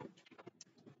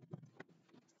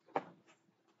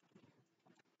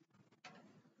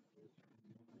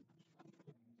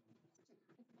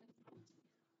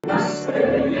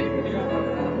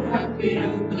 Happy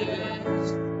and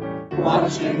blessed,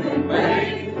 watching and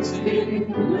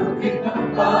waiting, looking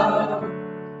above,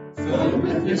 filled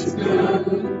with his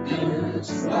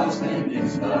goodness, lost in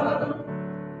his love.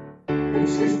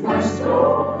 This is my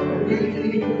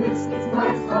story, this is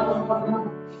my song,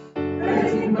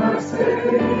 praising my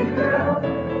Savior.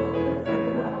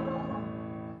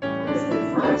 This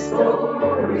is my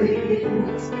story,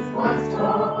 this is my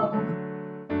song,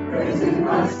 praising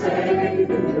my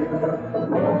Savior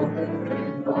all the day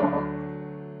long.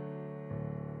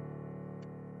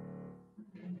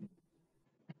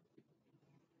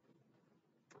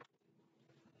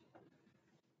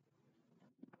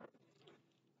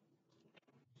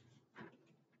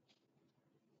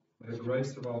 May the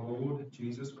grace of our Lord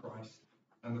Jesus Christ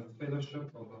and the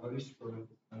fellowship of the Holy Spirit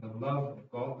and the love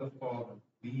of God the Father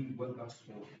be with us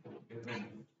all forever.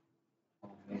 Amen.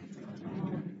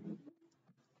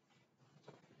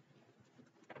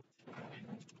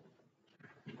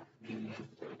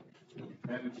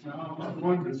 And it's now, I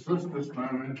want to resist this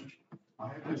moment. I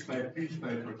have to say, please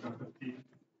stay for a cup of tea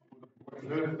for the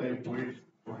birthday boys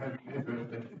for having their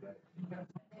birthday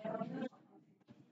today.